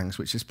Bat's Fangs,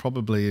 which is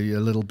probably a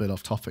little bit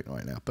off topic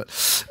right now. But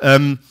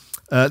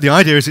the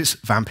idea is it's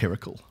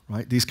vampirical,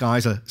 right? These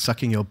guys are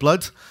sucking your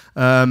blood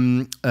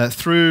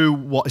through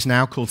what is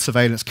now called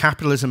surveillance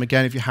capitalism.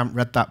 Again, if you haven't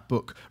read that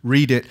book,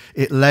 read it.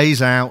 It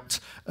lays out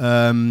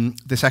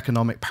this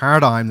economic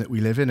paradigm that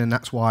we live in, and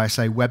that's why I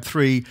say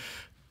web3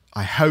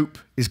 I hope,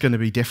 is going to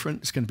be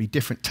different. It's going to be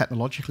different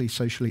technologically,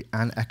 socially,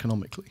 and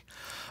economically.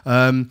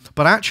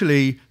 But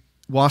actually,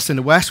 whilst in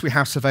the West we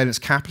have surveillance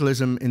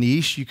capitalism, in the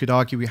East you could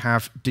argue we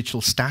have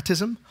digital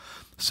statism.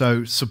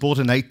 So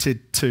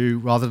subordinated to,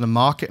 rather than a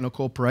market and a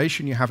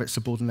corporation, you have it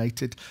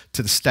subordinated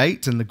to the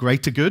state and the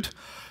greater good,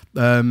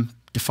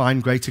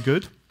 defined greater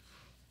good.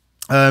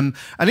 And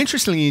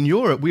interestingly, in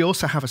Europe, we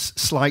also have a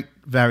slight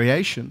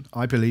variation,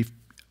 I believe,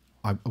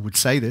 I would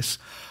say this,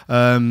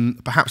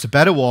 perhaps a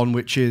better one,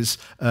 which is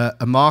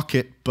a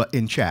market but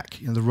in check.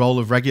 You know, the role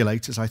of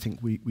regulators, I think,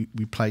 we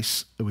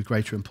place with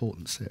greater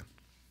importance here.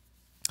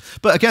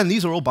 But again,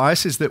 these are all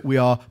biases that we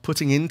are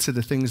putting into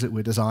the things that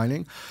we're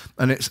designing,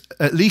 and it's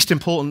at least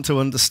important to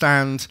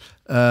understand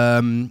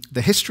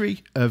the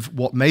history of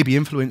what may be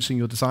influencing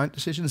your design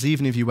decisions,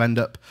 even if you end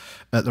up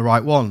at the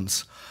right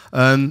ones.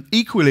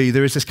 Equally,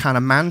 there is this kind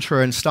of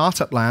mantra in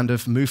startup land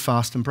of move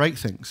fast and break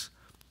things.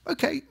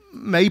 Okay,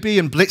 maybe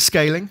in blitz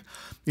scaling,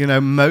 you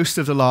know, most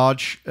of the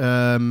large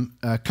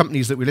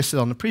companies that we listed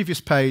on the previous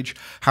page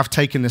have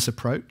taken this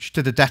approach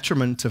to the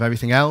detriment of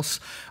everything else.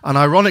 And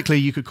ironically,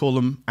 you could call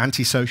them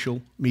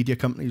anti-social media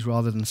companies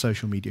rather than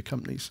social media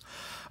companies.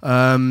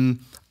 Now,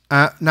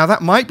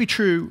 that might be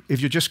true if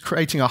you're just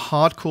creating a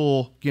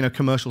hardcore, you know,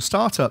 commercial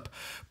startup.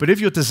 But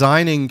if you're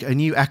designing a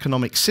new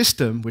economic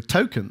system with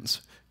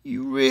tokens,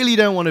 you really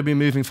don't want to be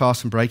moving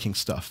fast and breaking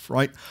stuff,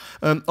 right?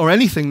 Or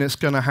anything that's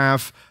going to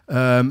have,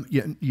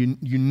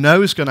 you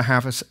know is going to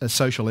have a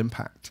social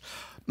impact.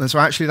 And so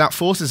actually that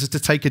forces us to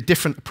take a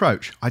different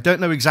approach. I don't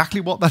know exactly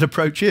what that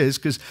approach is,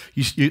 because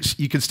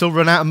you can still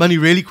run out of money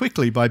really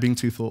quickly by being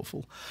too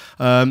thoughtful.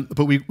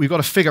 But we've got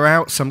to figure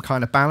out some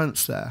kind of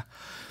balance there.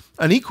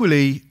 And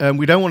equally,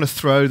 we don't want to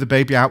throw the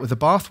baby out with the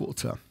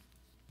bathwater.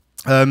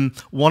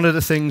 One of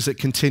the things that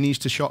continues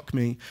to shock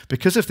me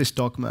because of this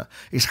dogma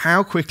is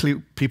how quickly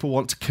people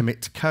want to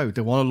commit to code.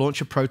 They want to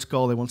launch a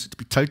protocol, they want it to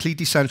be totally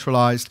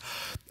decentralized,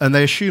 and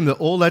they assume that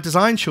all their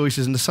design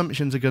choices and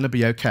assumptions are going to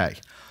be okay.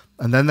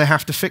 And then they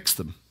have to fix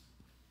them.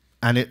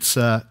 And it's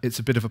a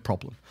bit of a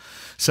problem.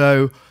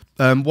 So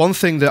one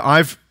thing that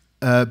I've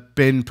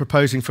been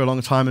proposing for a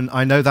long time, and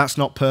I know that's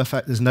not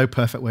perfect, there's no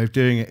perfect way of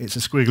doing it, it's a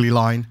squiggly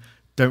line,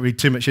 don't read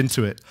too much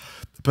into it.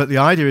 But the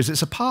idea is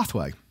it's a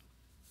pathway.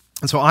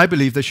 And so I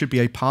believe there should be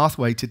a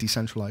pathway to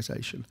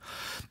decentralization.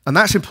 And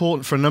that's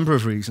important for a number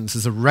of reasons.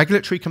 There's a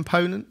regulatory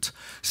component.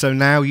 So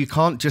now you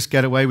can't just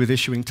get away with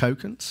issuing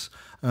tokens,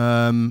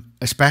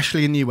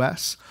 especially in the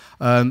US.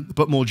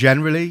 But more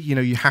generally, you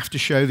know, you have to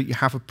show that you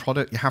have a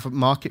product, you have a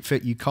market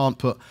fit. You can't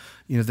put,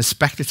 you know, the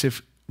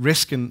speculative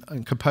risk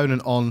and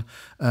component on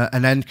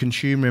an end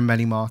consumer in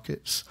many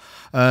markets.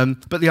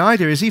 But the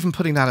idea is, even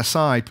putting that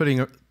aside,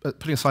 putting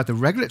aside the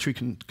regulatory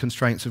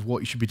constraints of what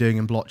you should be doing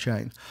in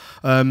blockchain,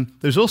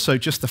 there's also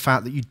just the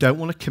fact that you don't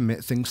want to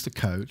commit things to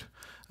code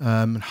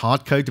and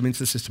hard code them into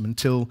the system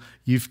until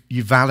you've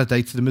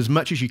validated them as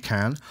much as you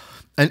can.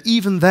 And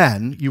even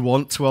then, you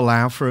want to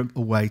allow for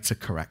a way to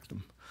correct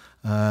them.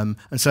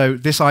 And so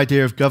this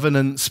idea of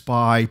governance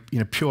by, you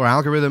know, pure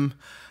algorithm,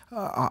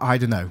 I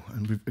don't know.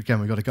 And again,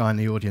 we've got a guy in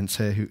the audience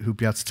here who'll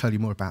be able to tell you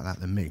more about that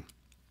than me.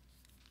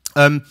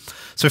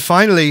 So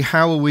finally,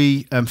 how are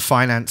we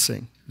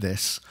financing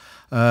this?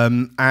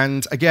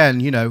 And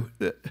again, you know,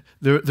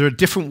 there are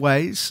different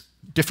ways.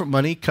 Different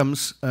money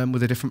comes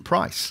with a different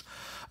price.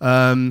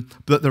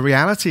 But the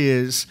reality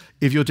is,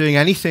 if you're doing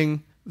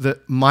anything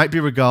that might be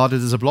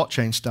regarded as a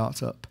blockchain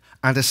startup,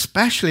 and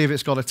especially if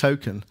it's got a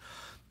token,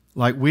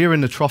 like we're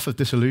in the trough of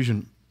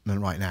disillusionment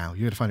right now,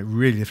 you're going to find it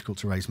really difficult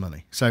to raise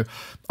money. So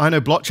I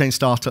know blockchain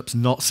startups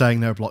not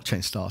saying they're a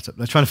blockchain startup.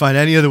 They're trying to find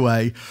any other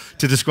way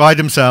to describe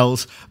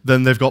themselves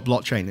than they've got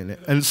blockchain in it.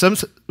 And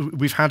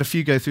we've had a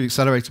few go through the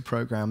accelerator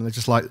program, and they're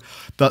just like,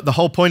 the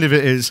whole point of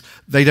it is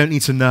they don't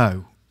need to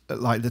know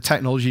like the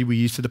technology we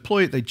use to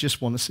deploy it. They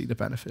just want to see the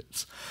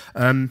benefits.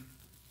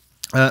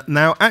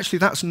 Now, actually,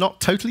 that's not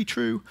totally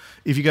true.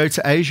 If you go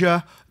to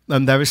Asia,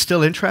 there is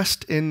still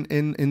interest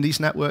in these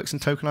networks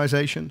and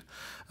tokenization.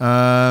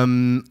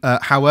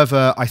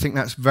 However, I think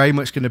that's very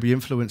much going to be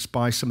influenced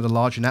by some of the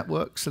larger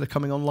networks that are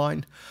coming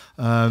online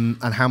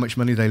and how much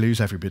money they lose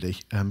everybody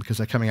because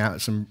they're coming out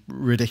at some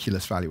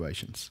ridiculous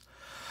valuations.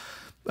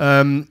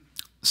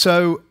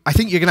 So I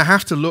think you're going to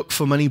have to look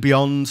for money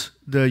beyond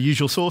the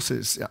usual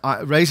sources.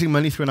 Raising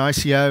money through an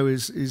ICO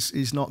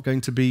is not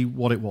going to be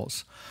what it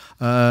was.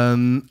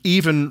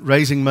 Even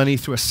raising money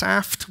through a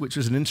SAFT, which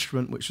was an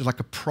instrument which was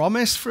like a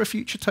promise for a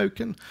future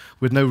token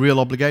with no real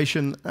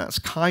obligation, that's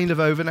kind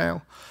of over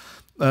now.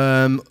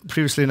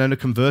 Previously known as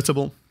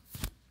convertible.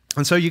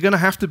 And so you're going to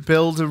have to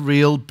build a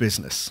real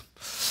business.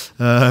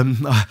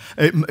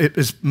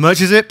 As much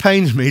as it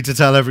pains me to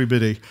tell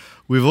everybody,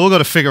 we've all got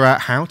to figure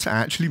out how to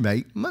actually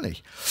make money.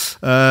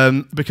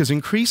 Because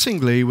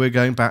increasingly we're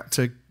going back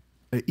to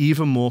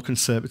even more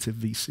conservative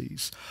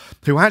VCs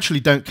who actually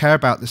don't care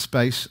about this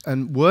space,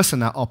 and worse than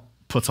that, are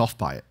put off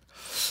by it.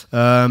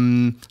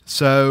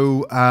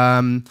 So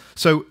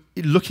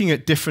looking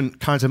at different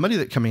kinds of money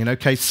that come in,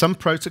 okay, some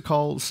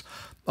protocols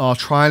are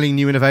trialing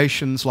new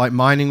innovations like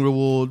mining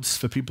rewards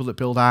for people that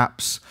build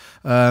apps.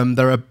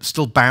 There are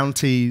still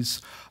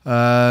bounties.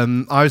 I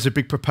was a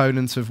big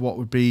proponent of what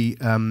would be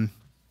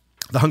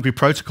the Hungry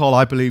Protocol.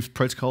 I believe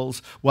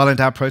protocols,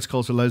 well-endowed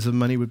protocols with loads of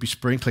money, would be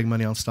sprinkling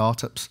money on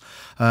startups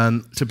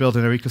to build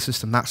an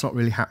ecosystem. That's not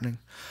really happening.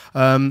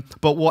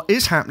 But what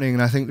is happening,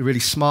 and I think the really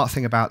smart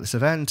thing about this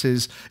event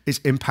is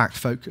impact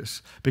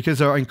focus, because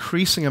there are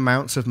increasing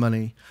amounts of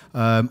money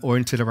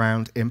oriented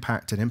around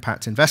impact and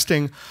impact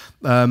investing.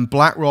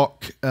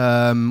 BlackRock,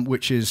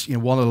 which is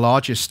one of the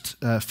largest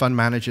fund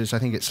managers, I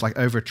think it's like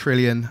over $1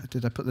 trillion.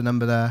 Did I put the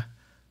number there?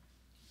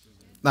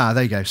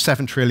 There you go,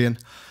 7 trillion.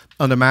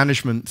 Under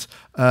management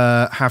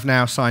have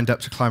now signed up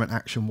to Climate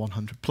Action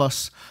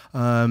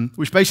 100+,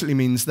 which basically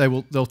means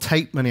they'll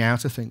take money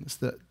out of things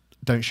that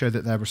don't show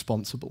that they're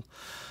responsible.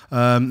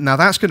 Now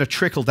that's going to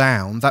trickle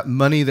down. That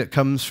money that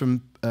comes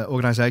from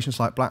organizations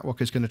like BlackRock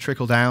is going to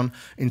trickle down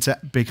into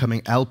becoming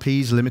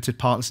LPs, limited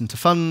partners, into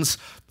funds.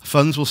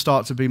 Funds will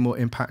start to be more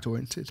impact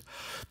oriented.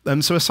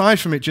 So aside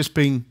from it just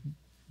being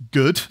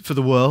good for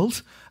the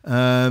world,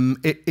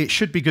 it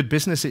should be good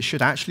business. It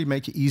should actually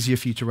make it easier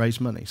for you to raise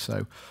money.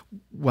 So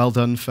well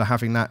done for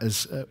having that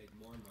as...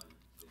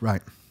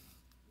 right.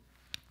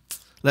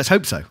 Let's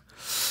hope so.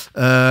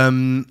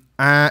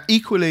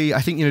 Equally,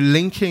 I think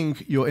linking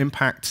your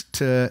impact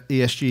to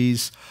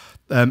ESGs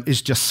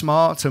is just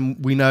smart.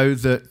 And we know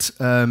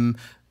that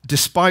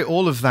despite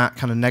all of that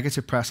kind of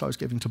negative press I was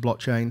giving to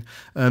blockchain,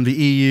 the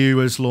EU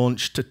has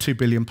launched a 2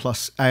 billion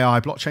plus AI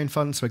blockchain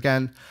fund. So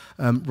again,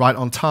 right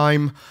on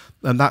time.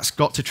 And that's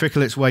got to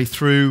trickle its way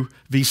through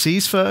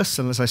VCs first.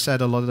 And as I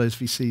said, a lot of those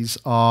VCs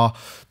are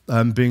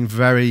being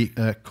very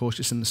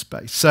cautious in the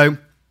space. So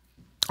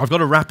I've got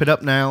to wrap it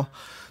up now.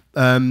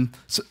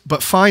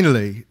 But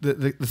finally,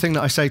 the thing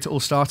that I say to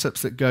all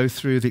startups that go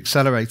through the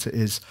accelerator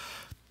is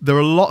there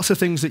are lots of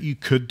things that you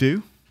could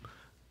do.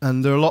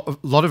 And there are a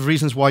lot of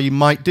reasons why you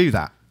might do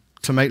that,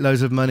 to make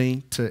loads of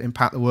money, to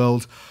impact the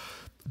world.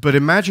 But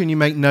imagine you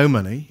make no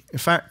money. In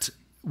fact,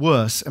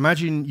 worse,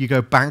 imagine you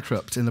go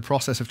bankrupt in the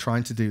process of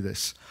trying to do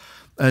this.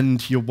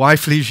 And your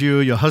wife leaves you,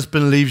 your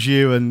husband leaves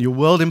you, and your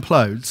world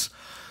implodes.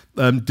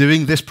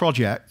 Doing this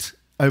project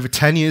over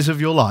 10 years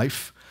of your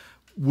life,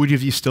 would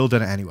have you still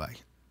done it anyway?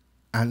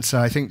 And so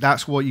I think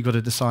that's what you've got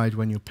to decide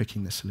when you're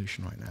picking this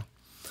solution right now.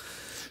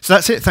 So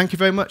that's it. Thank you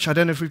very much. I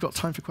don't know if we've got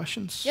time for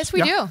questions. Yes,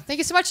 we do. Thank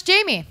you so much,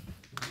 Jamie.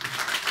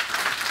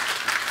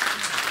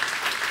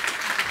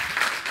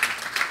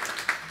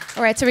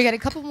 All right, so we got a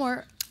couple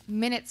more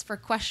minutes for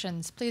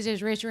questions. Please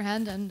just raise your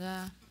hand and go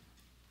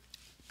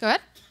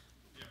ahead.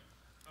 Yeah.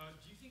 Do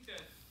you think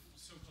that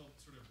so-called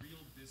sort of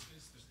real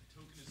business, the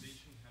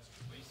tokenization has a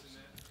place in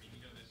that? I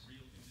mean, that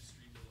real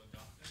industry will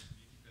adopt that?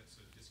 Do you think that's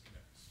a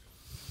disconnect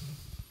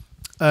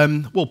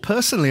still? Well,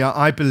 personally,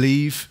 I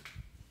believe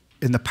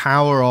in the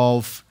power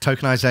of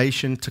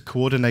tokenization to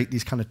coordinate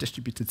these kind of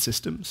distributed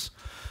systems.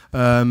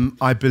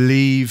 I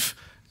believe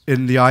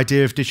in the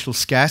idea of digital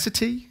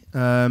scarcity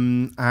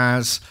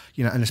as,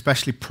 and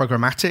especially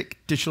programmatic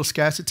digital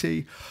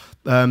scarcity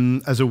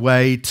as a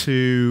way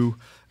to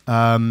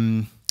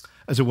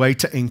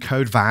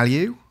encode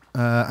value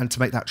and to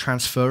make that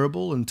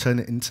transferable and turn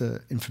it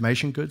into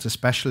information goods,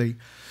 especially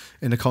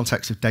in the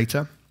context of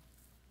data.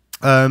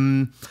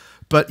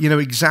 But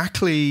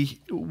exactly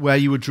where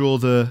you would draw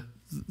the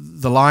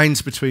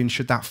lines between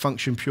should that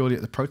function purely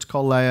at the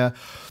protocol layer,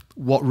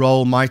 what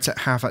role might it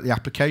have at the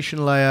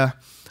application layer.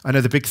 I know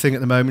the big thing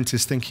at the moment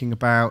is thinking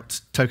about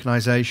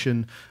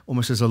tokenization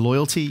almost as a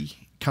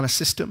loyalty kind of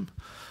system.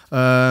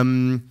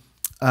 I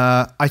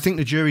think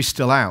the jury's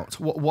still out.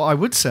 What I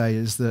would say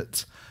is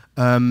that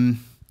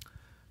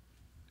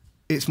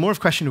it's more of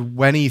a question of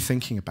when are you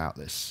thinking about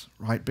this,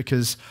 right?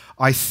 Because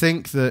I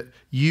think that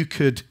you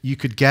could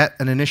get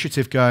an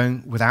initiative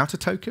going without a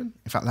token.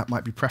 In fact, that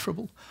might be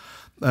preferable.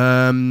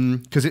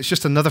 Because it's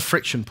just another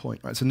friction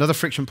point, right? It's another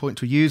friction point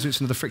to a user,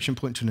 it's another friction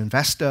point to an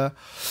investor.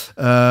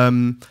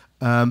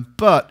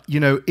 But,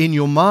 in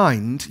your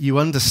mind, you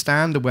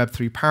understand the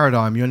Web3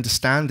 paradigm, you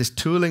understand this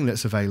tooling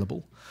that's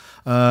available,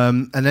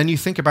 and then you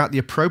think about the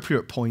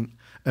appropriate point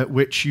at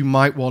which you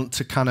might want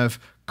to kind of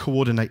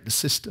coordinate the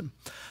system.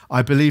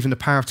 I believe in the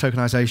power of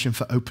tokenization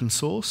for open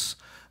source.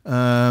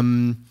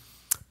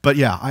 But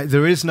yeah,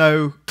 there is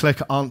no clear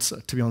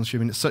answer, to be honest with you.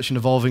 I mean, it's such an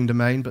evolving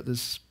domain, but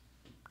there's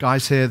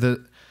guys here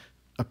that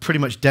are pretty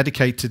much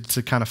dedicated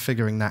to kind of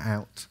figuring that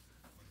out.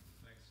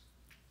 Thanks.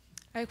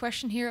 I have a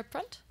question here up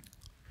front.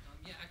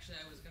 Yeah,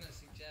 actually, I was going to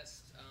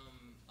suggest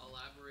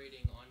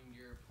elaborating on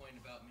your point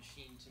about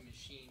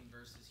machine-to-machine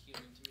versus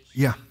human-to-machine.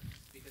 Yeah.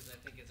 Because I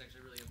think it's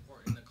actually really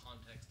important in the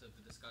context of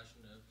the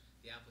discussion of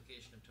the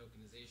application of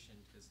tokenization.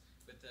 Because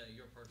with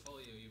your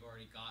portfolio, you've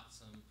already got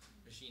some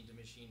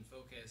machine-to-machine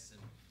focus,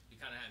 and you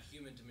kind of have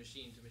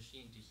human-to-machine to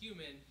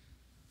machine-to-human.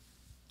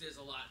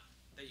 There's a lot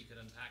that you could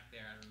unpack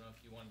there. I don't know if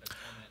you wanted to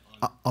comment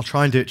on. I'll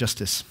try and do it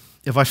justice.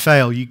 If I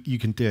fail, you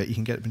can do it. You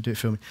can get up and do it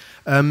for me.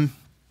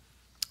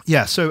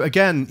 Yeah, so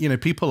again,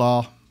 people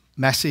are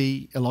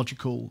messy,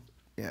 illogical.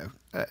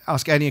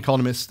 Ask any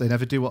economist, they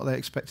never do what they're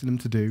expecting them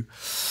to do.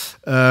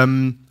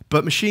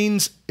 But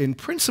machines, in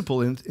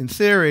principle, in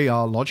theory,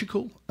 are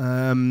logical,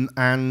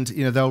 and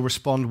they'll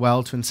respond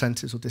well to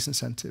incentives or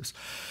disincentives.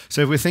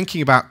 So if we're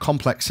thinking about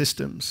complex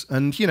systems,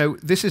 and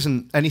this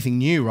isn't anything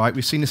new, right?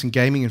 We've seen this in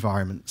gaming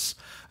environments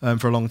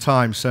for a long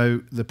time.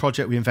 So the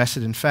project we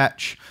invested in,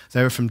 Fetch,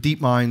 they were from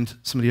DeepMind,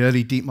 some of the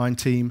early DeepMind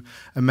team,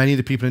 and many of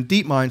the people in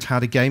DeepMind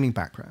had a gaming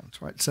background,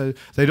 right? So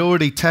they'd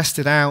already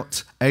tested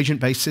out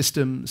agent-based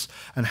systems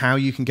and how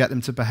you can get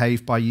them to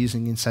behave by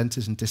using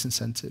incentives and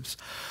disincentives.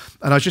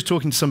 And I was just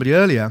talking to somebody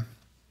earlier.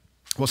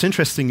 What's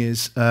interesting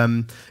is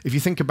if you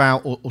think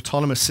about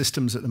autonomous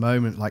systems at the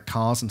moment, like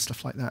cars and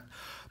stuff like that,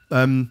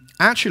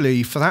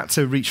 actually, for that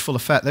to reach full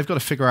effect, they've got to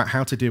figure out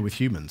how to deal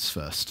with humans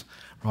first.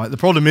 Right? The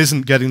problem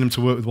isn't getting them to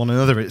work with one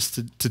another, it's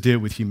to deal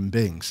with human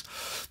beings.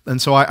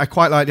 And so I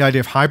quite like the idea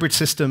of hybrid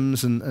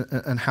systems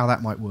and how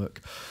that might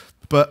work.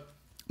 But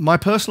my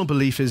personal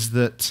belief is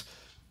that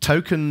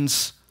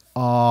tokens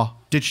are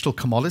digital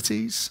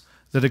commodities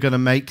that are going to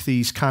make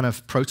these kind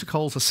of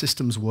protocols or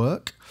systems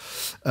work.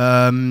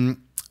 And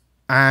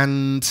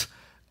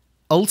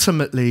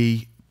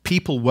ultimately,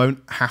 people won't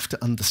have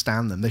to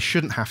understand them. They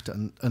shouldn't have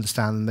to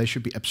understand them. They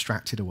should be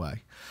abstracted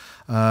away.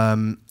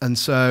 And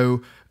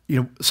so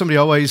somebody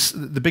always,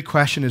 the big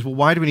question is, well,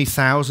 why do we need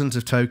thousands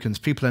of tokens?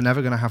 People are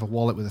never going to have a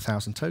wallet with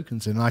 1,000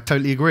 tokens in, and I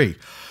totally agree.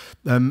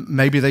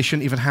 Maybe they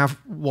shouldn't even have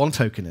one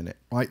token in it,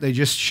 right? They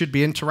just should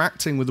be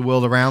interacting with the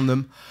world around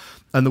them,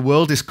 and the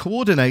world is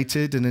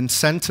coordinated and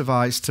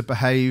incentivized to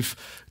behave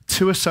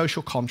to a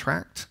social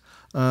contract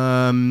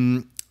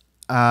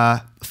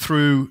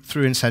through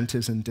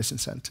incentives and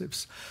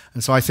disincentives.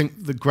 And so I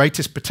think the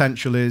greatest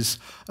potential is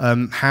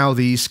how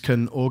these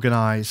can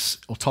organize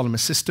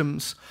autonomous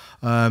systems.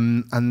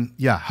 And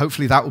yeah,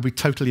 hopefully that will be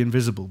totally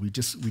invisible. We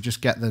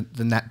just get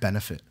the net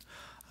benefit.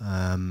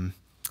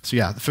 So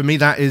yeah, for me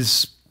that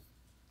is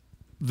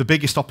the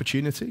biggest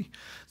opportunity.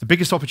 The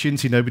biggest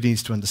opportunity nobody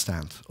needs to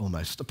understand,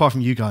 almost, apart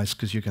from you guys,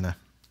 because you're going to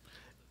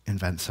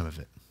invent some of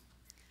it.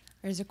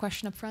 There's a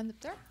question up front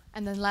up there,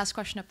 and then last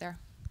question up there.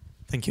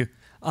 Thank you.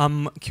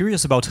 I'm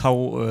curious about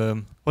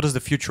how, what is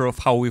the future of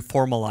how we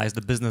formalize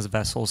the business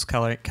vessels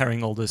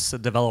carrying all this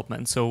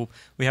development? So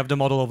we have the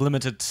model of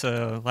limited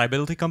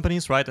liability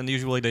companies, right? And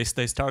usually they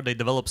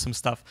develop some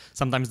stuff.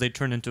 Sometimes they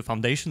turn into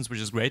foundations, which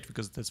is great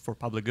because that's for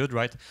public good,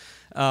 right?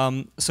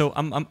 So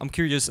I'm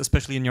curious,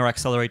 especially in your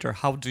accelerator,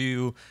 how do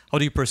you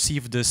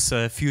perceive this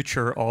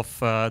future of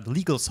the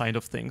legal side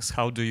of things?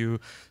 How do you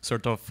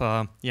sort of,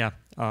 how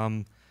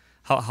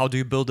do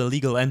you build a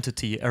legal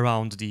entity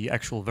around the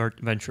actual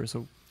venture?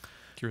 So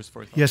curious for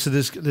your thoughts. Yeah, so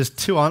there's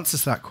two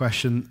answers to that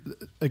question.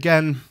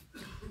 Again,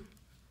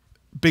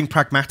 being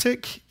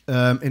pragmatic,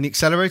 in the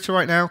accelerator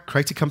right now,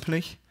 create a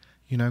company,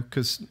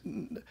 because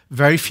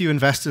very few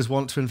investors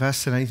want to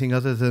invest in anything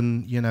other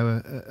than,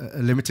 a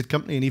limited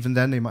company, and even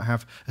then they might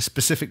have a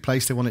specific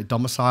place they want it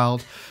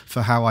domiciled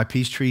for how IP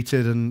is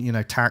treated and,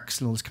 tax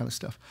and all this kind of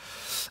stuff.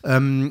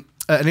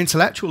 At an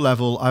intellectual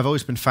level, I've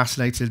always been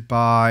fascinated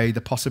by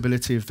the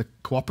possibility of the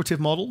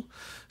cooperative model.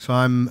 So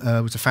I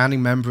was a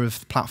founding member of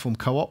the platform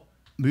co-op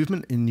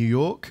movement in New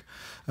York,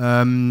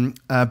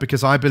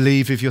 because I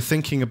believe if you're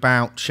thinking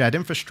about shared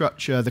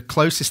infrastructure, the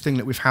closest thing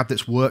that we've had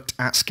that's worked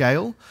at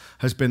scale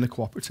has been the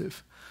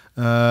cooperative.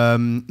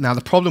 Now,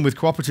 the problem with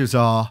cooperatives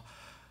are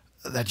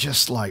they're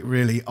just like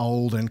really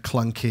old and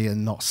clunky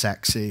and not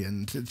sexy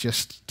and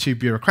just too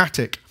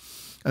bureaucratic.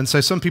 And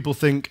so some people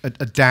think a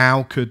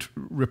DAO could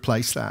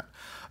replace that.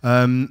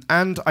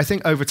 And I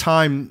think over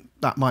time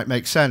that might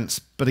make sense.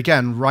 But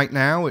again, right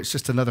now it's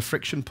just another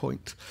friction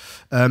point.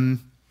 But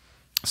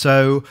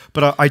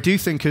I do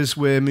think as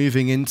we're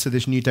moving into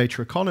this new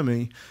data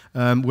economy,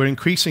 we're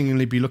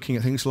increasingly be looking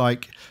at things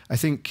like, I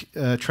think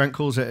Trent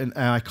calls it an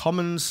AI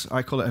commons,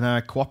 I call it an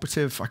AI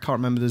cooperative, I can't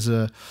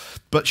remember,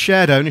 but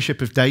shared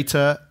ownership of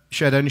data,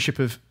 shared ownership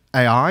of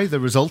AI, the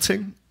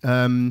resulting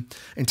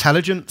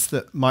intelligence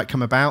that might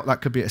come about.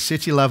 That could be at a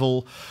city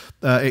level,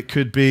 it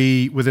could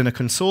be within a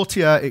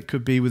consortia, it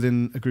could be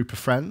within a group of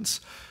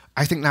friends.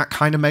 I think that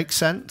kind of makes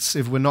sense.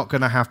 If we're not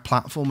going to have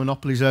platform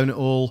monopolies own it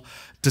all,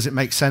 does it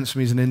make sense for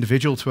me as an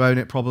individual to own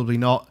it? Probably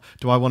not.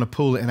 Do I want to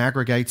pool it and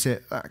aggregate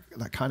it?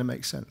 That kind of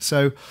makes sense.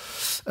 So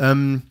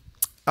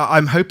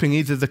I'm hoping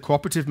either the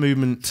cooperative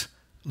movement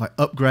like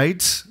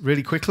upgrades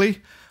really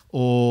quickly,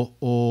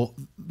 or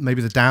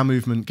maybe the DAO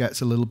movement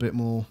gets a little bit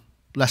more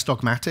less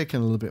dogmatic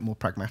and a little bit more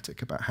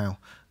pragmatic about how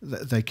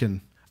they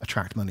can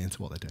attract money into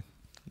what they do.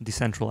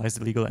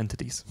 Decentralized legal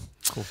entities.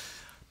 Cool.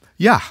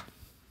 Yeah.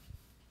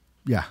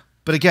 Yeah.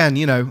 But again,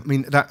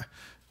 that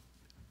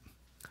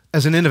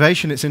as an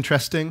innovation, it's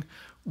interesting.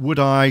 Would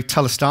I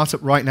tell a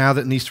startup right now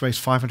that needs to raise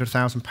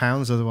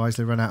 £500,000, otherwise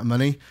they run out of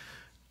money?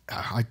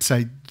 I'd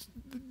say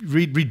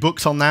read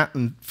books on that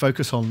and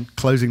focus on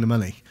closing the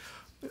money.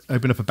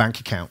 Open up a bank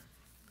account.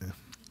 Yeah.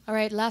 All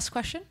right, last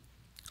question.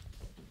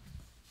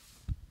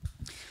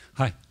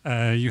 Hi.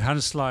 You had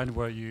a slide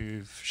where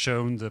you've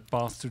shown the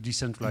path to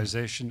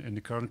decentralization in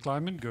the current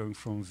climate, going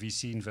from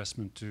VC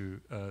investment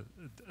to a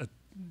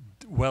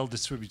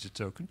well-distributed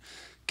token.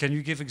 Can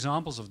you give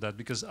examples of that?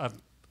 Because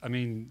I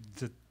mean,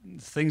 the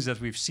things that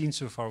we've seen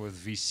so far with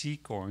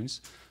VC coins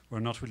were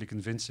not really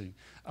convincing.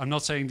 I'm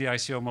not saying the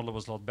ICO model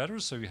was a lot better,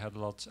 so we had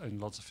lots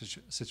of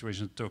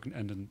situations the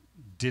token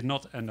did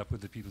not end up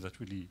with the people that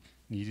really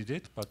needed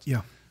it, but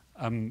Yeah.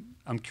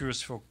 I'm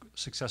curious for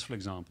successful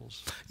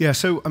examples. Yeah,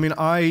 so I mean,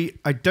 I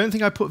don't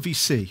think I put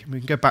VC. We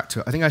can go back to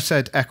it. I think I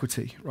said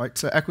equity, right?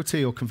 So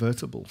equity or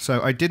convertible.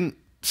 So I didn't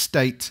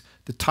state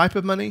the type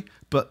of money,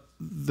 but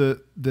the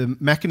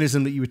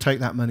mechanism that you would take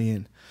that money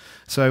in.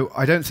 So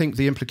I don't think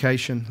the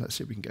implication. Let's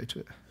see if we can go to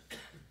it.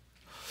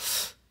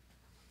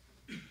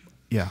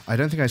 Yeah, I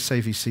don't think I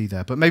say VC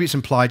there, but maybe it's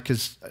implied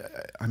because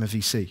I'm a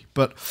VC.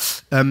 But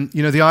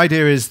you know, the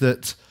idea is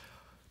that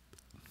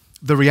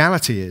the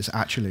reality is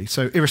actually,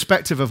 so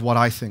irrespective of what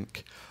I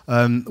think,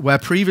 where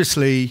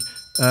previously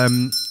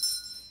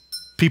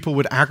people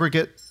would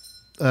aggregate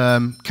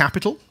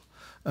capital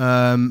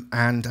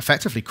and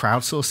effectively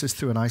crowdsource this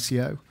through an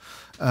ICO.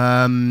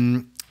 I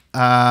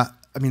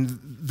mean,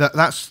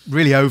 that's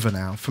really over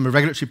now. From a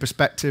regulatory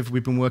perspective,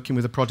 we've been working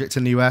with a project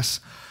in the US.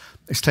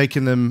 It's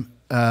taken them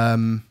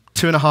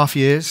 2.5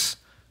 years,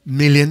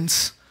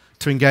 millions,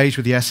 to engage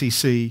with the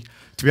SEC,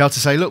 to be able to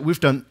say, look,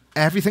 we've done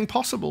everything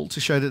possible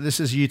to show that this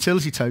is a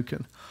utility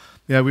token.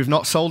 You know, we've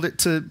not sold it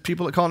to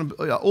people that can't,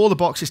 all the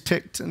boxes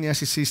ticked, and the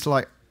SEC's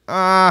like,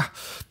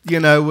 you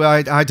know,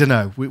 I don't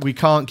know. We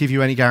can't give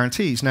you any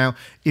guarantees. Now,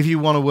 if you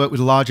want to work with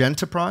a large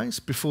enterprise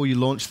before you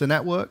launch the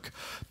network,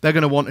 they're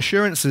going to want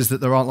assurances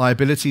that there aren't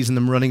liabilities in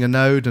them running a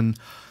node. And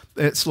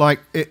it's like,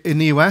 in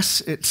the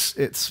US,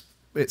 it's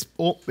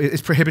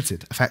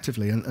prohibited,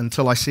 effectively,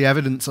 until I see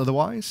evidence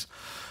otherwise.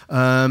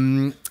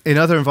 In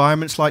other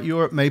environments like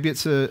Europe, maybe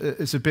it's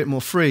a bit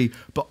more free.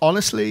 But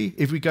honestly,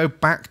 if we go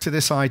back to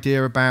this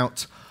idea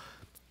about,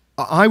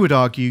 I would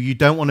argue you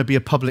don't want to be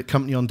a public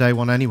company on day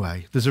one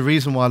anyway. There's a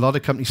reason why a lot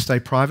of companies stay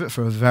private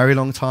for a very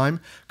long time,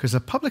 because the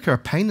public are a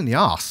pain in the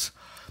arse.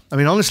 I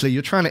mean, honestly,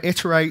 you're trying to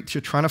iterate,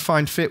 you're trying to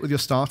find fit with your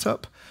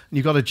startup, and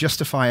you've got to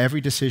justify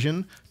every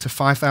decision to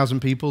 5,000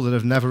 people that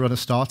have never run a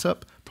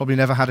startup, probably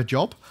never had a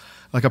job,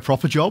 like a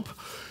proper job.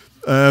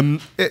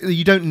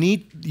 You don't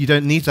need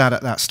that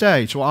at that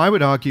stage. So I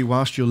would argue,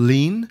 whilst you're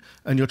lean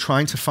and you're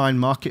trying to find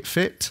market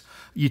fit,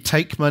 you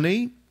take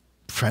money,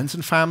 friends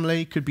and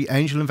family, could be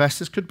angel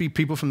investors, could be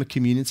people from the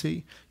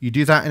community. You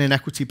do that in an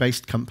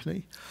equity-based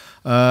company.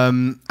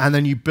 And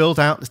then you build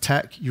out the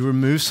tech, you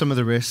remove some of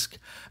the risk,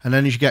 and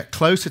then as you get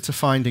closer to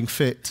finding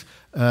fit,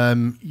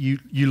 you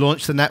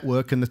launch the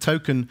network, and the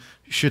token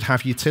should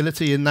have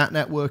utility in that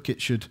network.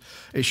 It should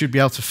be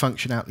able to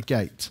function out the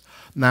gate.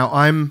 Now,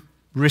 I'm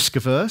risk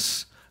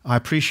averse. I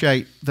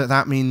appreciate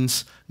that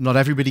means not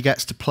everybody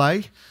gets to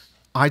play.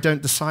 I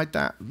don't decide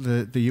that.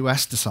 The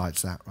US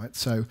decides that, right?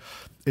 So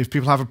if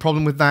people have a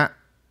problem with that,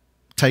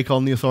 take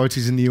on the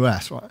authorities in the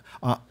US, right?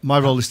 My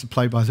role is to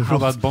play by the rules.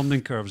 How about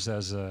bonding curves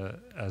as a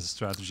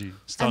strategy?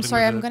 I'm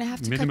sorry, I'm going to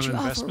have to cut you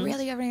off. We're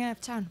really running out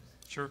of time.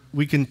 Sure.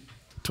 We can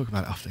talk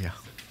about it after, yeah.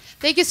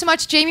 Thank you so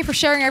much, Jamie, for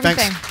sharing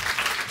everything. Thanks.